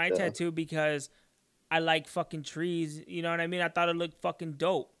didn't get my tattoo because I like fucking trees. You know what I mean? I thought it looked fucking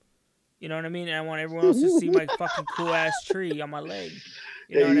dope. You know what I mean? And I want everyone else to see my fucking cool ass tree on my leg.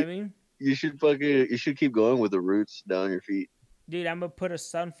 You know what I mean? You should keep going with the roots down your feet. Dude, I'm gonna put a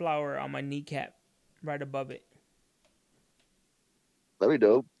sunflower on my kneecap, right above it. That'd be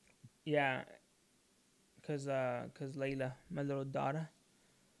dope. Yeah, cause Layla, my little daughter.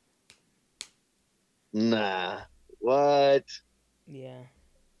 Nah. What? Yeah.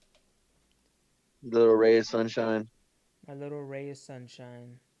 Little ray of sunshine. My little ray of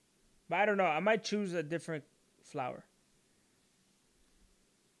sunshine. But I don't know. I might choose a different flower.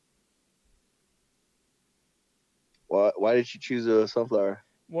 Why did you choose a sunflower?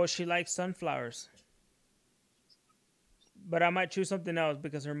 Well, she likes sunflowers. But I might choose something else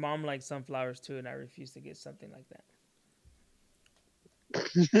because her mom likes sunflowers too, and I refuse to get something like that.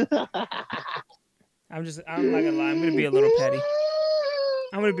 I'm not gonna lie. I'm gonna be a little petty.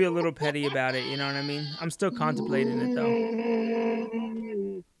 I'm gonna be a little petty about it. You know what I mean? I'm still contemplating it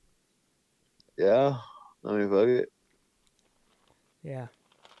though. Yeah, I mean, fuck it. Yeah.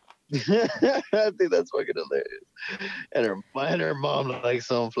 I think that's fucking hilarious. And her mom likes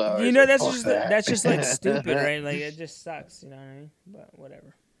sunflowers. You know, that's just like stupid, right? Like it just sucks. You know what I mean? But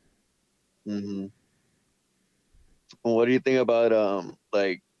whatever. Mm-hmm. What do you think about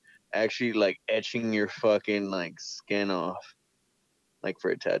like actually like etching your fucking like skin off, like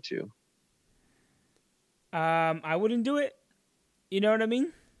for a tattoo? I wouldn't do it. You know what I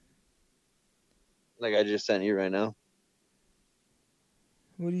mean? Like I just sent you right now.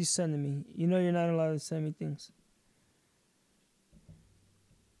 What are you sending me? You know you're not allowed to send me things.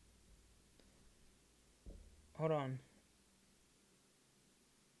 Hold on.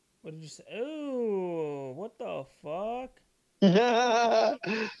 What did you say? Oh, what the fuck?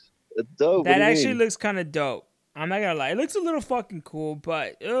 It's dope. That actually looks kind of dope. I'm not gonna lie. It looks a little fucking cool,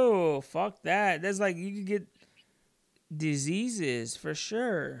 but oh, fuck that. That's like you could get diseases for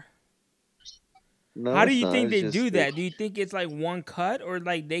sure. No, how do you think they do that? Do you think it's like one cut or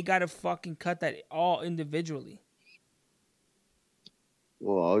like they gotta fucking cut that all individually?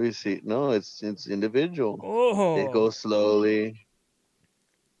 Well, obviously, no. It's individual. Oh, it goes slowly.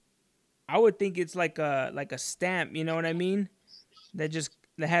 I would think it's like a stamp. You know what I mean? That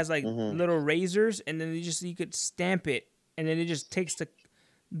has like little razors, and then you could stamp it, and then it just takes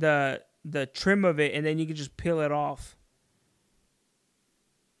the trim of it, and then you can just peel it off.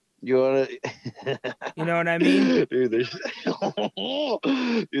 You wanna? You know what I mean? Dude,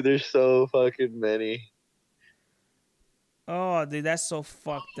 there's so fucking many. Oh, dude, that's so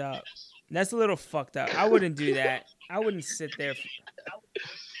fucked up. That's a little fucked up. I wouldn't do that. I wouldn't sit there.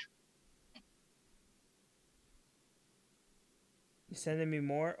 You sending me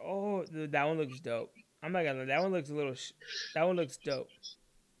more? Oh, dude, that one looks dope. I'm not gonna lie. That one looks that one looks dope.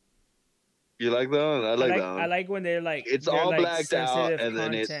 You like that one? I like that one. I like when they're like it's all like blacked out and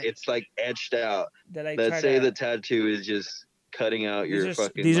then it's like etched out. Like let's say the tattoo is just cutting out your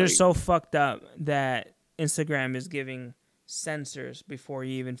fucking. These are so fucked up that Instagram is giving censors before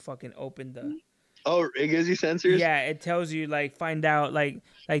you even fucking open the. Oh, it gives you censors? Yeah, it tells you like find out like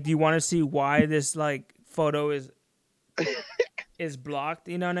do you want to see why this like photo is blocked?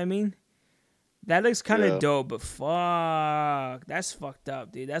 You know what I mean? That looks kind of dope, but fuck, that's fucked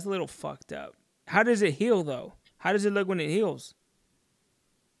up, dude. That's a little fucked up. How does it heal though? How does it look when it heals?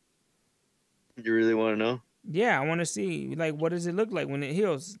 You really want to know? Yeah, I want to see. Like, what does it look like when it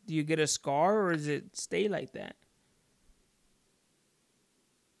heals? Do you get a scar or does it stay like that?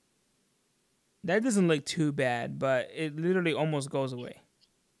 That doesn't look too bad, but it literally almost goes away.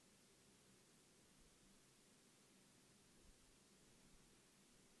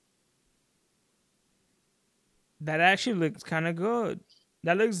 That actually looks kind of good.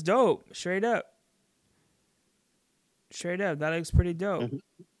 That looks dope. Straight up. That looks pretty dope.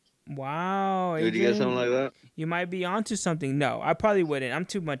 Mm-hmm. Wow. Would you get something like that? You might be onto something. No, I probably wouldn't.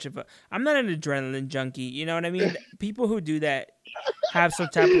 I'm not an adrenaline junkie. You know what I mean? People who do that have some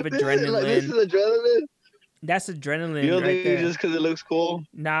type of adrenaline. This is adrenaline? That's adrenaline. You don't think it's just because it looks cool?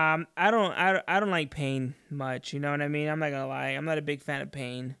 Nah, I don't like pain much. You know what I mean? I'm not gonna lie. I'm not a big fan of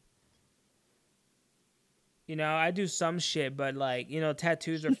pain. You know, I do some shit, but like, you know,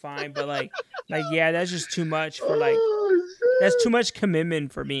 tattoos are fine, but like yeah, that's just too much for like, that's too much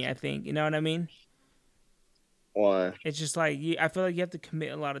commitment for me, I think. You know what I mean? Why? It's just like, I feel like you have to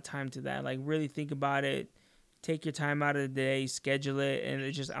commit a lot of time to that. Like, really think about it. Take your time out of the day, schedule it, and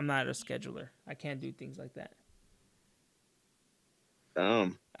it's just, I'm not a scheduler. I can't do things like that.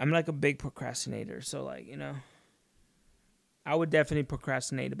 I'm like a big procrastinator, so like, you know, I would definitely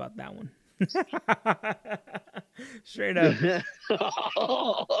procrastinate about that one. Straight up.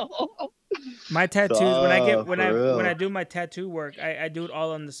 My tattoos, when I do my tattoo work, I do it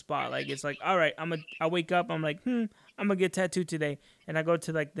all on the spot. Like, it's like, all right, I wake up, I'm like, I'm gonna get tattooed today, and I go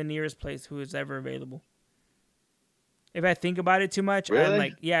to like the nearest place who is ever available. If I think about it too much, really? I'm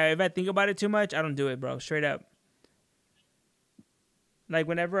like, yeah, if I think about it too much, I don't do it, bro. Straight up. Like,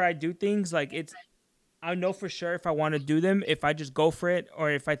 whenever I do things, like, I know for sure if I want to do them, if I just go for it, or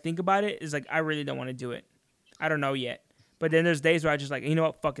if I think about it, it's like, I really don't want to do it. I don't know yet. But then there's days where I just like, you know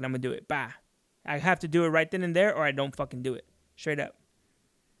what, fuck it, I'm gonna do it. Bah. I have to do it right then and there, or I don't fucking do it. Straight up.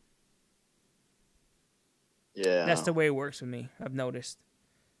 Yeah. That's the way it works with me, I've noticed.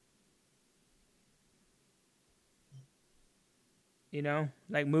 You know,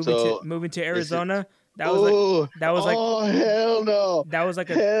 like moving to Arizona. That was like oh hell no. That was like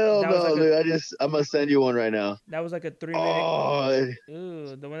a hell no, dude. I'm gonna send you one right now. That was like a 3-minute.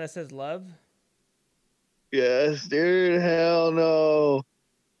 Ooh, the one that says love. Yes, dude. Hell no.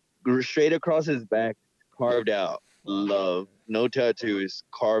 Straight across his back, carved out love. No tattoos,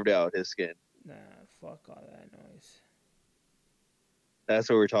 carved out his skin. Nah, fuck all that noise. That's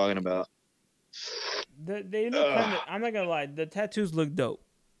what we're talking about. They look kind of. I'm not gonna lie. The tattoos look dope.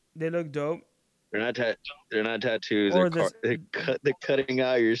 They look dope. They're not tattoos. They're cutting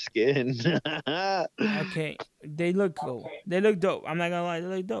out your skin. Okay, they look cool. They look dope. I'm not gonna lie. They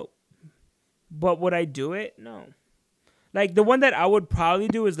look dope. But would I do it? No. Like, the one that I would probably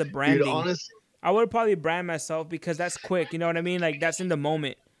do is the branding. Dude, honestly, I would probably brand myself because that's quick. You know what I mean? Like, that's in the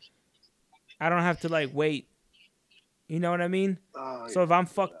moment. I don't have to like wait. You know what I mean? So if I'm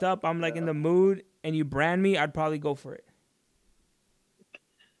fucked up, I'm like in the mood, and you brand me, I'd probably go for it.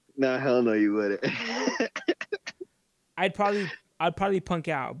 No, hell no, you wouldn't. I'd probably punk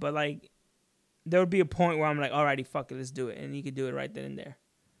out, but like, there would be a point where I'm like, alrighty, fuck it, let's do it, and you could do it right then and there.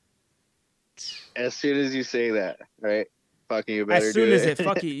 As soon as you say that, right? Fucking, you better. As soon as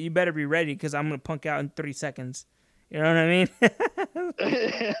fuck it, you better be ready because I'm gonna punk out in 3 seconds. You know what I mean?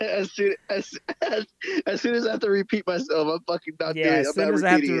 as soon as I have to repeat myself, I'm fucking not doing it. As soon as I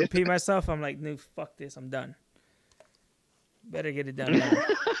have to repeat myself, I'm like, no, fuck this, I'm done. Better get it done now.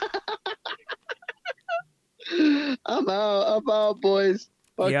 I'm out, boys.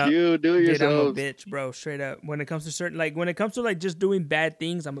 Fuck you, do it yourself. I'm a bitch, bro, straight up. When it comes to like just doing bad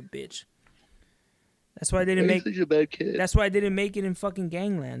things, I'm a bitch. That's why I didn't make. Such a bad kid. That's why I didn't make it in fucking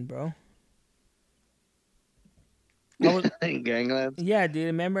Gangland, bro. In Gangland? Yeah, dude.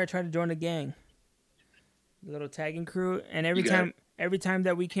 Remember, I tried to join a gang, the little tagging crew, and every time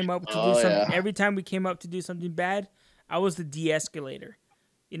that we came up to do something, every time we came up to do something bad, I was the de-escalator.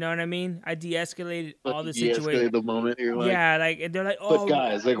 You know what I mean? I de-escalated all the situation. The moment you're like, yeah, like they're like, oh, but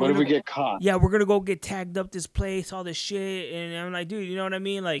guys, like, what if we get caught? Yeah, we're gonna go get tagged up this place, all this shit, and I'm like, dude, you know what I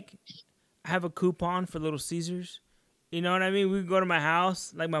mean? Like, I have a coupon for Little Caesars. You know what I mean? We go to my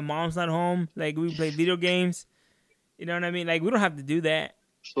house, like my mom's not home, like we play video games. You know what I mean? Like, we don't have to do that.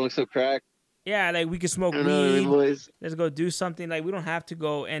 Smoke some crack. Yeah, like we can smoke weed. Let's go do something. Like, we don't have to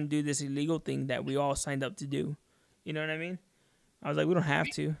go and do this illegal thing that we all signed up to do. You know what I mean? I was like, we don't have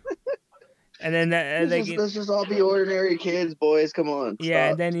to. And then let's just all be ordinary kids, boys. Come on.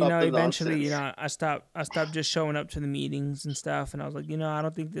 Yeah, and then eventually, I stopped just showing up to the meetings and stuff, and I was like, I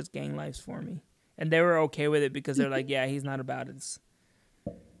don't think this gang life's for me. And they were okay with it because they're like, yeah, he's not about it.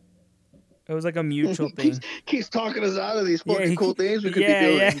 It was like a mutual thing. Keeps talking us out of these fucking cool things we could be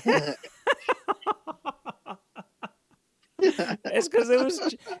doing. Yeah. It's because it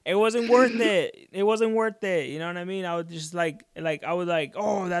wasn't worth it. It wasn't worth it. You know what I mean? I was just like I was like,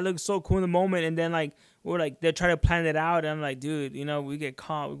 oh, that looks so cool in the moment, and then like we're like they're trying to plan it out, and I'm like, dude, we get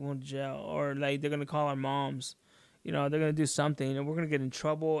caught, we're going to jail, or like they're gonna call our moms. They're gonna do something, and we're gonna get in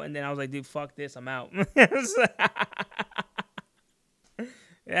trouble. And then I was like, dude, fuck this, I'm out.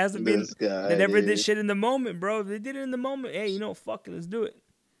 It hasn't been. They never did shit in the moment, bro. If they did it in the moment, hey, fuck it, let's do it.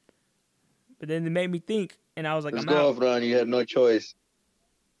 But then it made me think, and I was like, let's go off, Ron. You have no choice.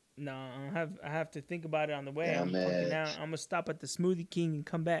 No, I have to think about it on the way. I'm gonna stop at the Smoothie King and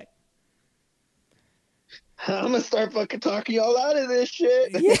come back. I'm gonna start fucking talking y'all out of this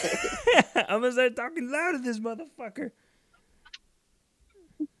shit. Yeah. I'm gonna start talking loud to this motherfucker.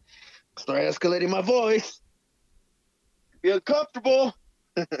 Start escalating my voice. be uncomfortable.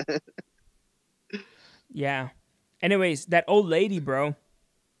 Yeah. Anyways, that old lady, bro.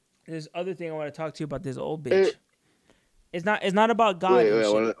 This other thing I want to talk to you about. This old bitch. It's not about God.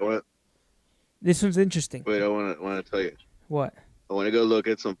 Wait, this one's interesting. Wait, I want to tell you. What? I want to go look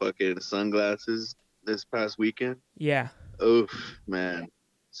at some fucking sunglasses this past weekend. Yeah. Oh man,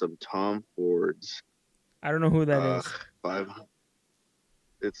 some Tom Fords. I don't know who that is.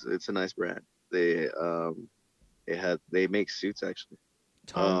 It's a nice brand. They make suits actually.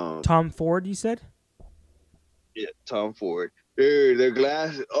 Tom Ford, you said? Yeah, Tom Ford. Dude, their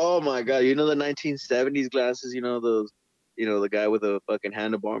glasses. Oh my god, you know the 1970s glasses? You know those? You know the guy with a fucking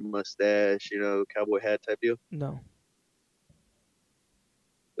handlebar mustache? You know, cowboy hat type deal? No.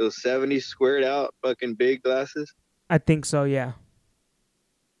 Those 70s squared out fucking big glasses? I think so, yeah.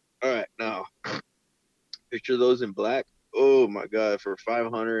 All right, now picture those in black. Oh my god, for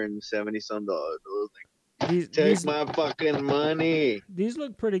 $570 some dollars. Take my fucking money. These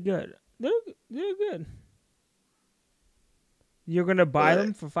look pretty good. They're good. You're gonna buy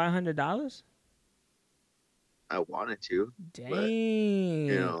them for $500? I wanted to. Dang.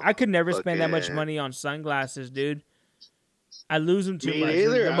 But, I could never spend that much money on sunglasses, dude. I lose them too much. Me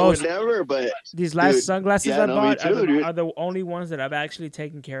neither. I would never, but these last sunglasses I bought are the only ones that I've actually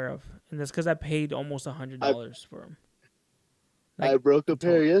taken care of, and that's because I paid almost $100 for them. I broke a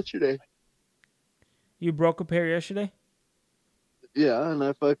pair yesterday. You broke a pair yesterday? Yeah, and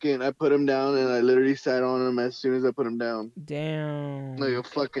I put them down, and I literally sat on them as soon as I put them down. Damn. Like a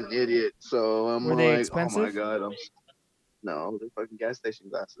fucking idiot. So I'm Were they expensive? Oh my god, no, they're fucking gas station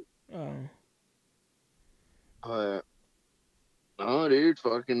glasses. Oh. But oh, dude,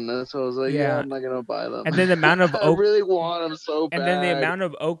 fucking that's what I was like. Yeah, I'm not gonna buy them. And then the amount of I really want them so bad. And then the amount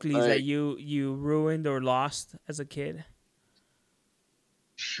of Oakleys that you ruined or lost as a kid.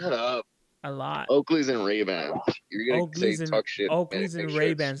 Shut up. A lot. Oakleys and Ray-Bans. You're gonna talk shit. Oakleys and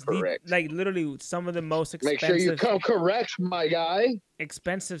Ray-Bans. Like literally some of the most expensive. Make sure you come correct, my guy.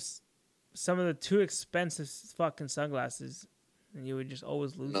 Expensive. Some of the too expensive fucking sunglasses, and you would just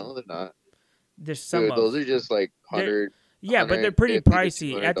always lose. No, they're not. There's some. Dude, those are just like 100. Yeah, but they're pretty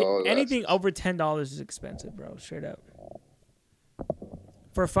pricey. Anything over $10 is expensive, bro. Straight up.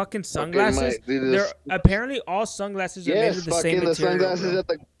 For fucking sunglasses, apparently all sunglasses are made of the same material. The sunglasses at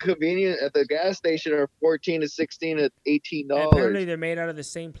the gas station are $14 to $16 to $18. Apparently they're made out of the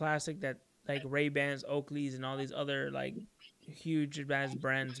same plastic that like Ray-Bans, Oakleys, and all these other like huge advanced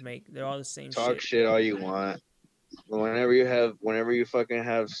brands make. They're all the same. Talk shit all you want. Whenever you fucking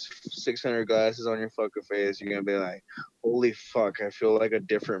have 600 glasses on your fucking face, you're gonna be like, holy fuck, I feel like a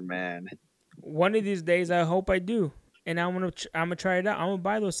different man. One of these days, I hope I do. And I'm gonna try it out. I'm gonna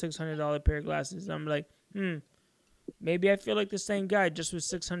buy those $600 pair of glasses. I'm like, maybe I feel like the same guy just with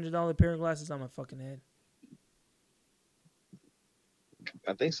 $600 pair of glasses on my fucking head.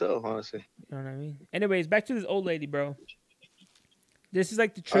 I think so, honestly. You know what I mean? Anyways, back to this old lady, bro. This is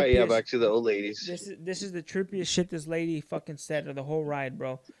like the trippiest. Oh yeah, back to the old ladies. This is the trippiest shit this lady fucking said of the whole ride,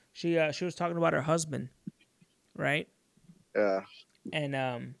 bro. She was talking about her husband, right? Yeah.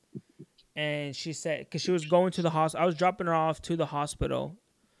 And she said, because she was going to the hospital, I was dropping her off to the hospital,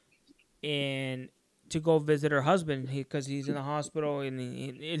 and to go visit her husband because he's in the hospital and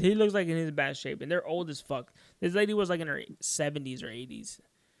he looks like in his bad shape, and they're old as fuck. This lady was like in her 70s or 80s,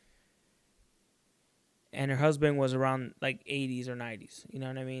 and her husband was around like 80s or 90s. You know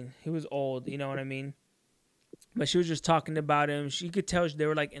what I mean? He was old. You know what I mean? But she was just talking about him. She could tell they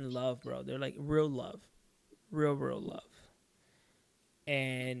were like in love, bro. They're like real love, real love,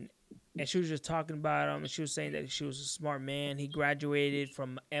 and she was just talking about him, and she was saying that she was a smart man. He graduated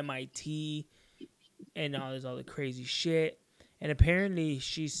from MIT and all this other crazy shit. And apparently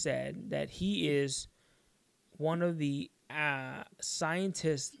she said that he is one of the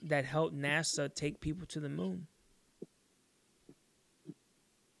scientists that helped NASA take people to the moon.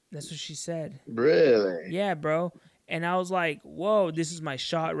 That's what she said. Really? Yeah, bro. And I was like, whoa, this is my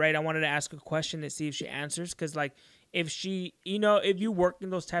shot, right? I wanted to ask a question to see if she answers, because like, if she, if you work in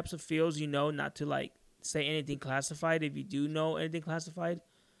those types of fields, not to like say anything classified if you do know anything classified.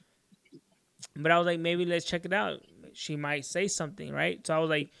 But I was like, maybe let's check it out. She might say something, right? So I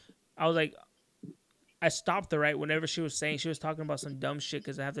was like, I stopped her, right? Whenever she was talking about some dumb shit,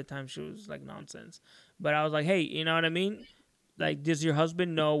 because half the time she was like nonsense. But I was like, hey, you know what I mean? Like, does your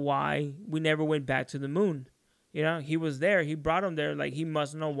husband know why we never went back to the moon? He was there. He brought him there. Like, he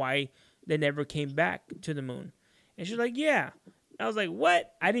must know why they never came back to the moon. And she's like, yeah. I was like,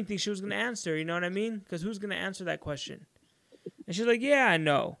 what? I didn't think she was going to answer, you know what I mean? Because who's going to answer that question? And she's like, yeah, I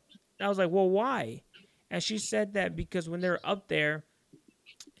know. And I was like, well, why? And she said that because when they're up there,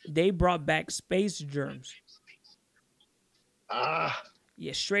 they brought back space germs.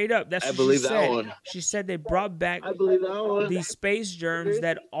 Yeah, straight up. That's what she said. One. She said they brought back these space germs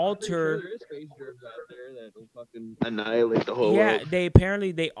that alter. There is space germs out there that will fucking annihilate the whole world. Yeah,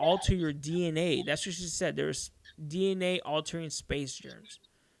 they alter your DNA. That's what she said. There's DNA altering space germs.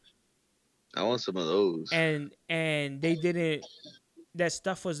 I want some of those. And they didn't. That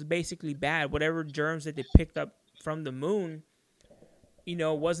stuff was basically bad. Whatever germs that they picked up from the moon,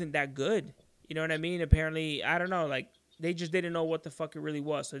 wasn't that good. You know what I mean? Apparently, I don't know. Like, they just didn't know what the fuck it really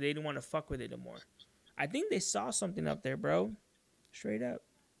was, so they didn't want to fuck with it anymore. I think they saw something up there, bro. Straight up.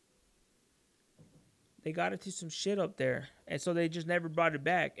 They got into some shit up there, and so they just never brought it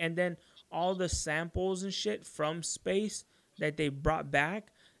back. And then all the samples and shit from space that they brought back,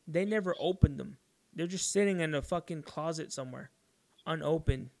 they never opened them. They're just sitting in a fucking closet somewhere,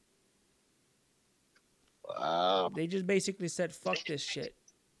 unopened. Wow. They just basically said, fuck this shit.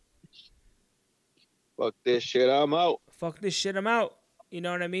 Fuck this shit, I'm out. Fuck this shit, I'm out. You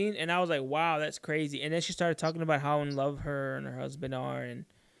know what I mean? And I was like, wow, that's crazy. And then she started talking about how in love her and her husband are, and,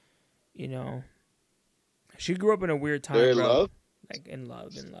 she grew up in a weird time, They're bro. Love? Like, in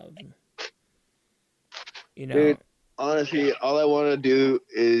love. Dude, honestly, all I want to do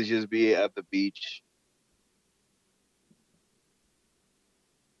is just be at the beach.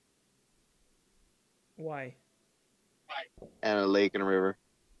 Why? And a lake and a river.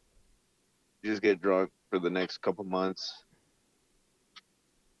 Just get drunk for the next couple months.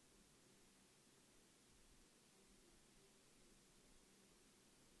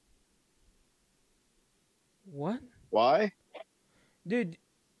 What? Why? Dude,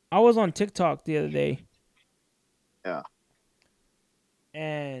 I was on TikTok the other day. Yeah.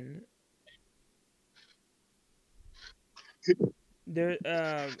 And there,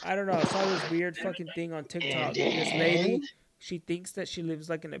 I don't know. I saw this weird fucking thing on TikTok. This lady, she thinks that she lives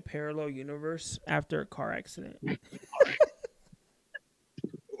like in a parallel universe after a car accident.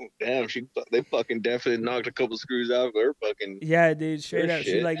 Damn, they fucking definitely knocked a couple screws out of her fucking. Yeah, dude, straight up. Shit.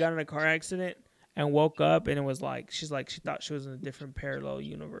 She like got in a car accident and woke up, and it was like she thought she was in a different parallel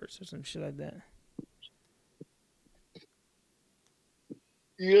universe or some shit like that.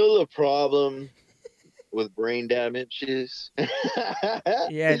 You know the problem with brain damage is?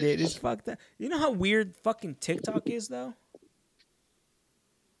 Yeah, dude, it's fucked up. You know how weird fucking TikTok is, though?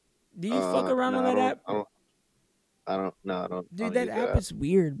 Do you fuck around on that app? I don't. Dude, that app is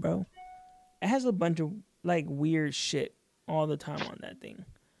weird, bro. It has a bunch of like weird shit all the time on that thing.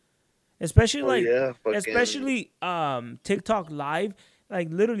 Especially TikTok Live. Like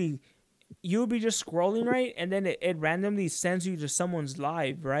literally, you'll be just scrolling, right? And then it randomly sends you to someone's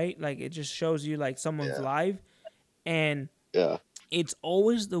live, right? Like it just shows you like someone's live. And it's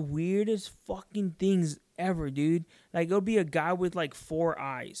always the weirdest fucking things ever, dude. Like it'll be a guy with like 4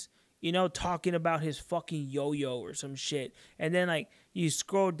 eyes, talking about his fucking yo-yo or some shit. And then like you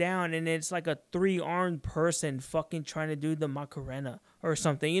scroll down and it's like a 3-armed person fucking trying to do the Macarena or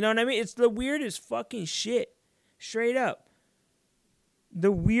something. You know what I mean? It's the weirdest fucking shit. Straight up.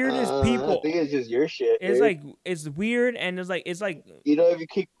 The weirdest people. I think it's just your shit. It's dude. Like it's weird, and it's like if you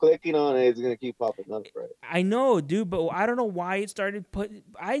keep clicking on it, it's gonna keep popping up, right? I know, dude, but I don't know why it started.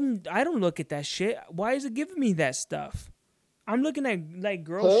 I don't look at that shit. Why is it giving me that stuff? I'm looking at like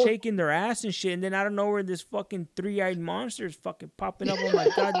girls shaking their ass and shit, and then I don't know where this fucking 3-eyed monster is fucking popping up on my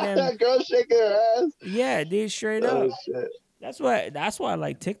goddamn. Girls shaking their ass. Yeah, dude, straight up. Shit. That's why I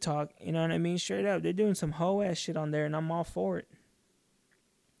like TikTok. You know what I mean? Straight up, they're doing some hoe ass shit on there, and I'm all for it.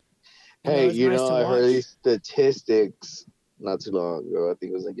 Hey, nice I heard these statistics not too long ago. I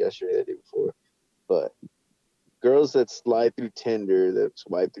think it was like yesterday, the day before. But girls that slide through Tinder, they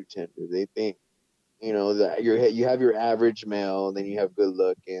think, that you have your average male, and then you have good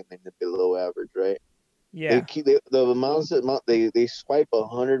looking, and then the below average, right? Yeah. The amounts that they swipe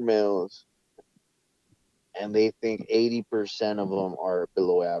 100 males, and they think 80% of them are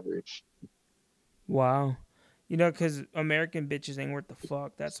below average. Wow. Because American bitches ain't worth the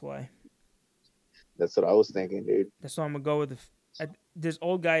fuck. That's why. That's what I was thinking, dude. That's why I'm gonna go with this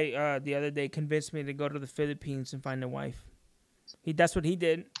old guy. The other day convinced me to go to the Philippines and find a wife. That's what he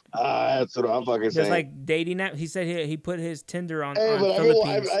did. That's what I'm fucking saying. There's like dating app. He said he put his Tinder on. Hey, on but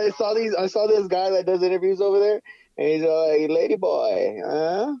Philippines. I saw this guy that does interviews over there, and he's like, "Lady boy,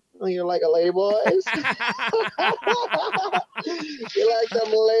 huh? You're like a lady boy? You like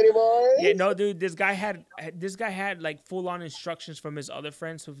them lady boys?" Yeah, no, dude. This guy had like full on instructions from his other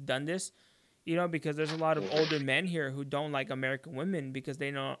friends who've done this. Because there's a lot of older men here who don't like American women because they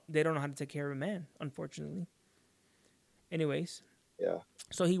don't know how to take care of a man, unfortunately. Anyways. Yeah.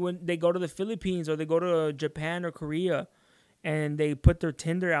 So they go to the Philippines or they go to Japan or Korea, and they put their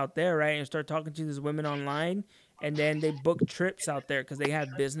Tinder out there, right, and start talking to these women online, and then they book trips out there because they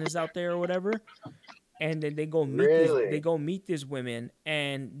have business out there or whatever. And then they go meet these women,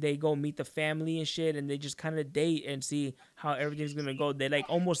 and they go meet the family and shit, and they just kind of date and see how everything's gonna go. They like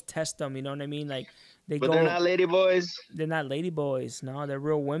almost test them, you know what I mean? Like they're not lady boys. They're not lady boys. No, they're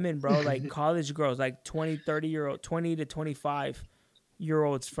real women, bro. Like college girls, like 20, 30-year-old, 20 to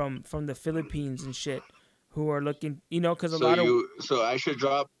 25-year-olds from the Philippines and shit, who are looking, you know, because So I should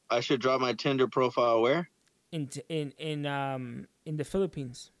drop my Tinder profile where? In the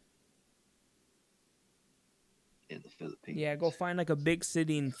Philippines. In the Philippines. Yeah, go find like a big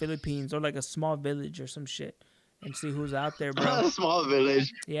city in Philippines or like a small village or some shit and see who's out there, bro. A small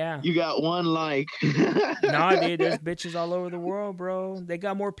village. Yeah. You got one like. Nah, dude, there's bitches all over the world, bro. They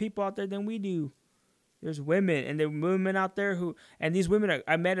got more people out there than we do. There's women, and there are women out there and these women,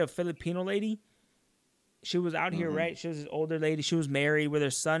 I met a Filipino lady. She was out here, right? She was an older lady. She was married with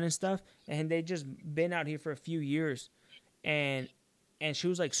her son and stuff, and they just been out here for a few years. And she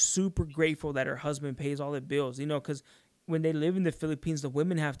was like super grateful that her husband pays all the bills, you know, because when they live in the Philippines, the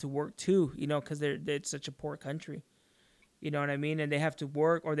women have to work too, you know, because it's such a poor country. You know what I mean? And they have to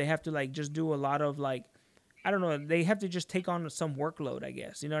work, or they have to like just do a lot of like, I don't know, they have to just take on some workload, I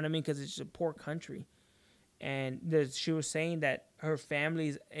guess. You know what I mean? Because it's a poor country. And she was saying that her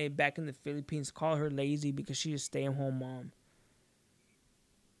families back in the Philippines call her lazy because she's a stay-at-home mom.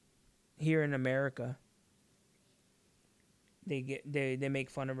 Here in America, they make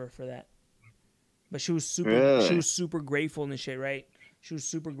fun of her for that. But she was super grateful and shit, right? She was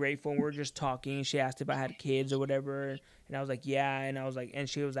super grateful, and we were just talking. She asked if I had kids or whatever, and I was like, yeah. And I was like, and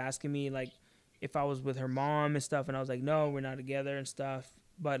she was asking me like if I was with her mom and stuff, and I was like, no, we're not together and stuff.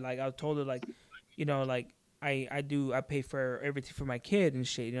 But like I told her like, you know, like I pay for everything for my kid and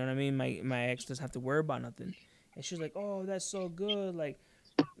shit. You know what I mean? My ex doesn't have to worry about nothing. And she was like, oh, that's so good. Like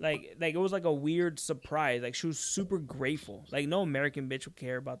it was like a weird surprise. Like she was super grateful. Like no American bitch would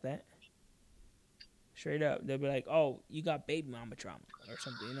care about that. Straight up, they'll be like, "Oh, you got baby mama trauma or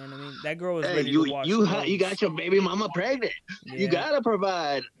something." You know what I mean? That girl was ready to watch. You got your baby mama pregnant. Yeah. You gotta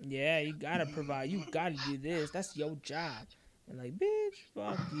provide. Yeah, you gotta provide. You gotta do this. That's your job. And like, bitch,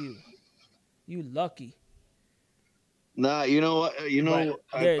 fuck you. You lucky. Nah, you know what? You know,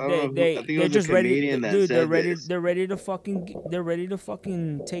 they're just ready. Dude, they're ready. They're ready to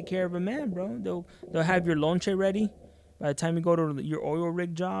fucking take care of a man, bro. They'll have your lonche ready by the time you go to your oil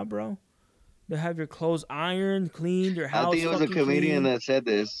rig job, bro. They'll have your clothes ironed, cleaned, your house. I think it was a comedian that said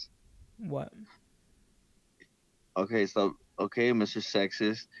this. What? Okay, so Mr.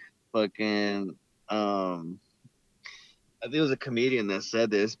 Sexist, fucking I think it was a comedian that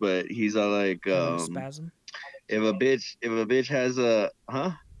said this, but he's all like spasm. If a bitch has a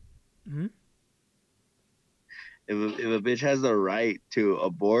Mm-hmm. If a bitch has the right to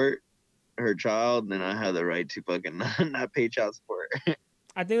abort her child, then I have the right to fucking not pay child support.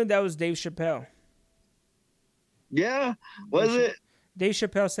 I think that was Dave Chappelle. Yeah, was it? Dave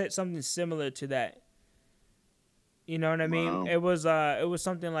Chappelle said something similar to that. You know what I mean? Wow. It was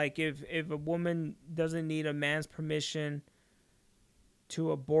something like if a woman doesn't need a man's permission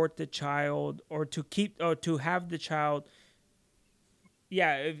to abort the child or to have the child.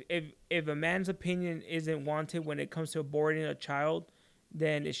 Yeah, if a man's opinion isn't wanted when it comes to aborting a child,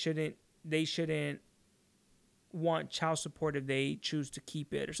 then they shouldn't want child support if they choose to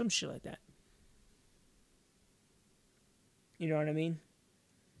keep it or some shit like that. You know what I mean?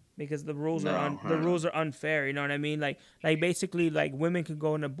 Because the rules are unfair. You know what I mean? Like basically like women can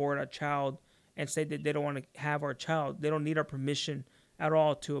go and abort a child and say that they don't want to have our child. They don't need our permission at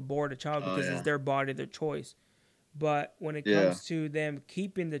all to abort a child because it's their body, their choice. But when it comes to them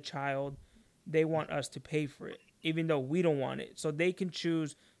keeping the child, they want us to pay for it, even though we don't want it. So they can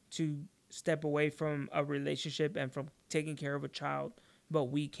choose to step away from a relationship and from taking care of a child, but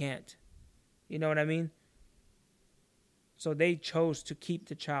we can't. You know what I mean? So they chose to keep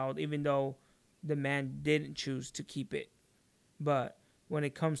the child, even though the man didn't choose to keep it. But when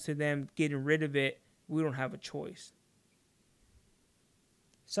it comes to them getting rid of it, we don't have a choice.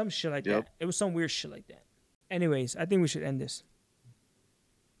 Some shit like that. It was some weird shit like that. Anyways, I think we should end this.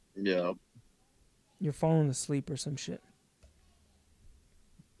 Yeah. You're falling asleep or some shit.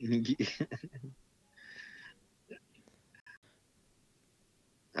 All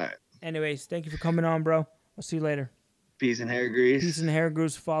right. Anyways, thank you for coming on, bro. I'll see you later. Peace and hair grease. Peace and hair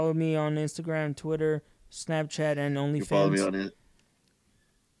grease. Follow me on Instagram, Twitter, Snapchat, and OnlyFans. You can follow me on it.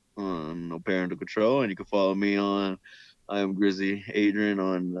 No Parental Control, and you can follow me on I am Grizzly Adrian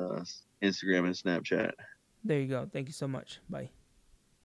on Instagram and Snapchat. There you go. Thank you so much. Bye.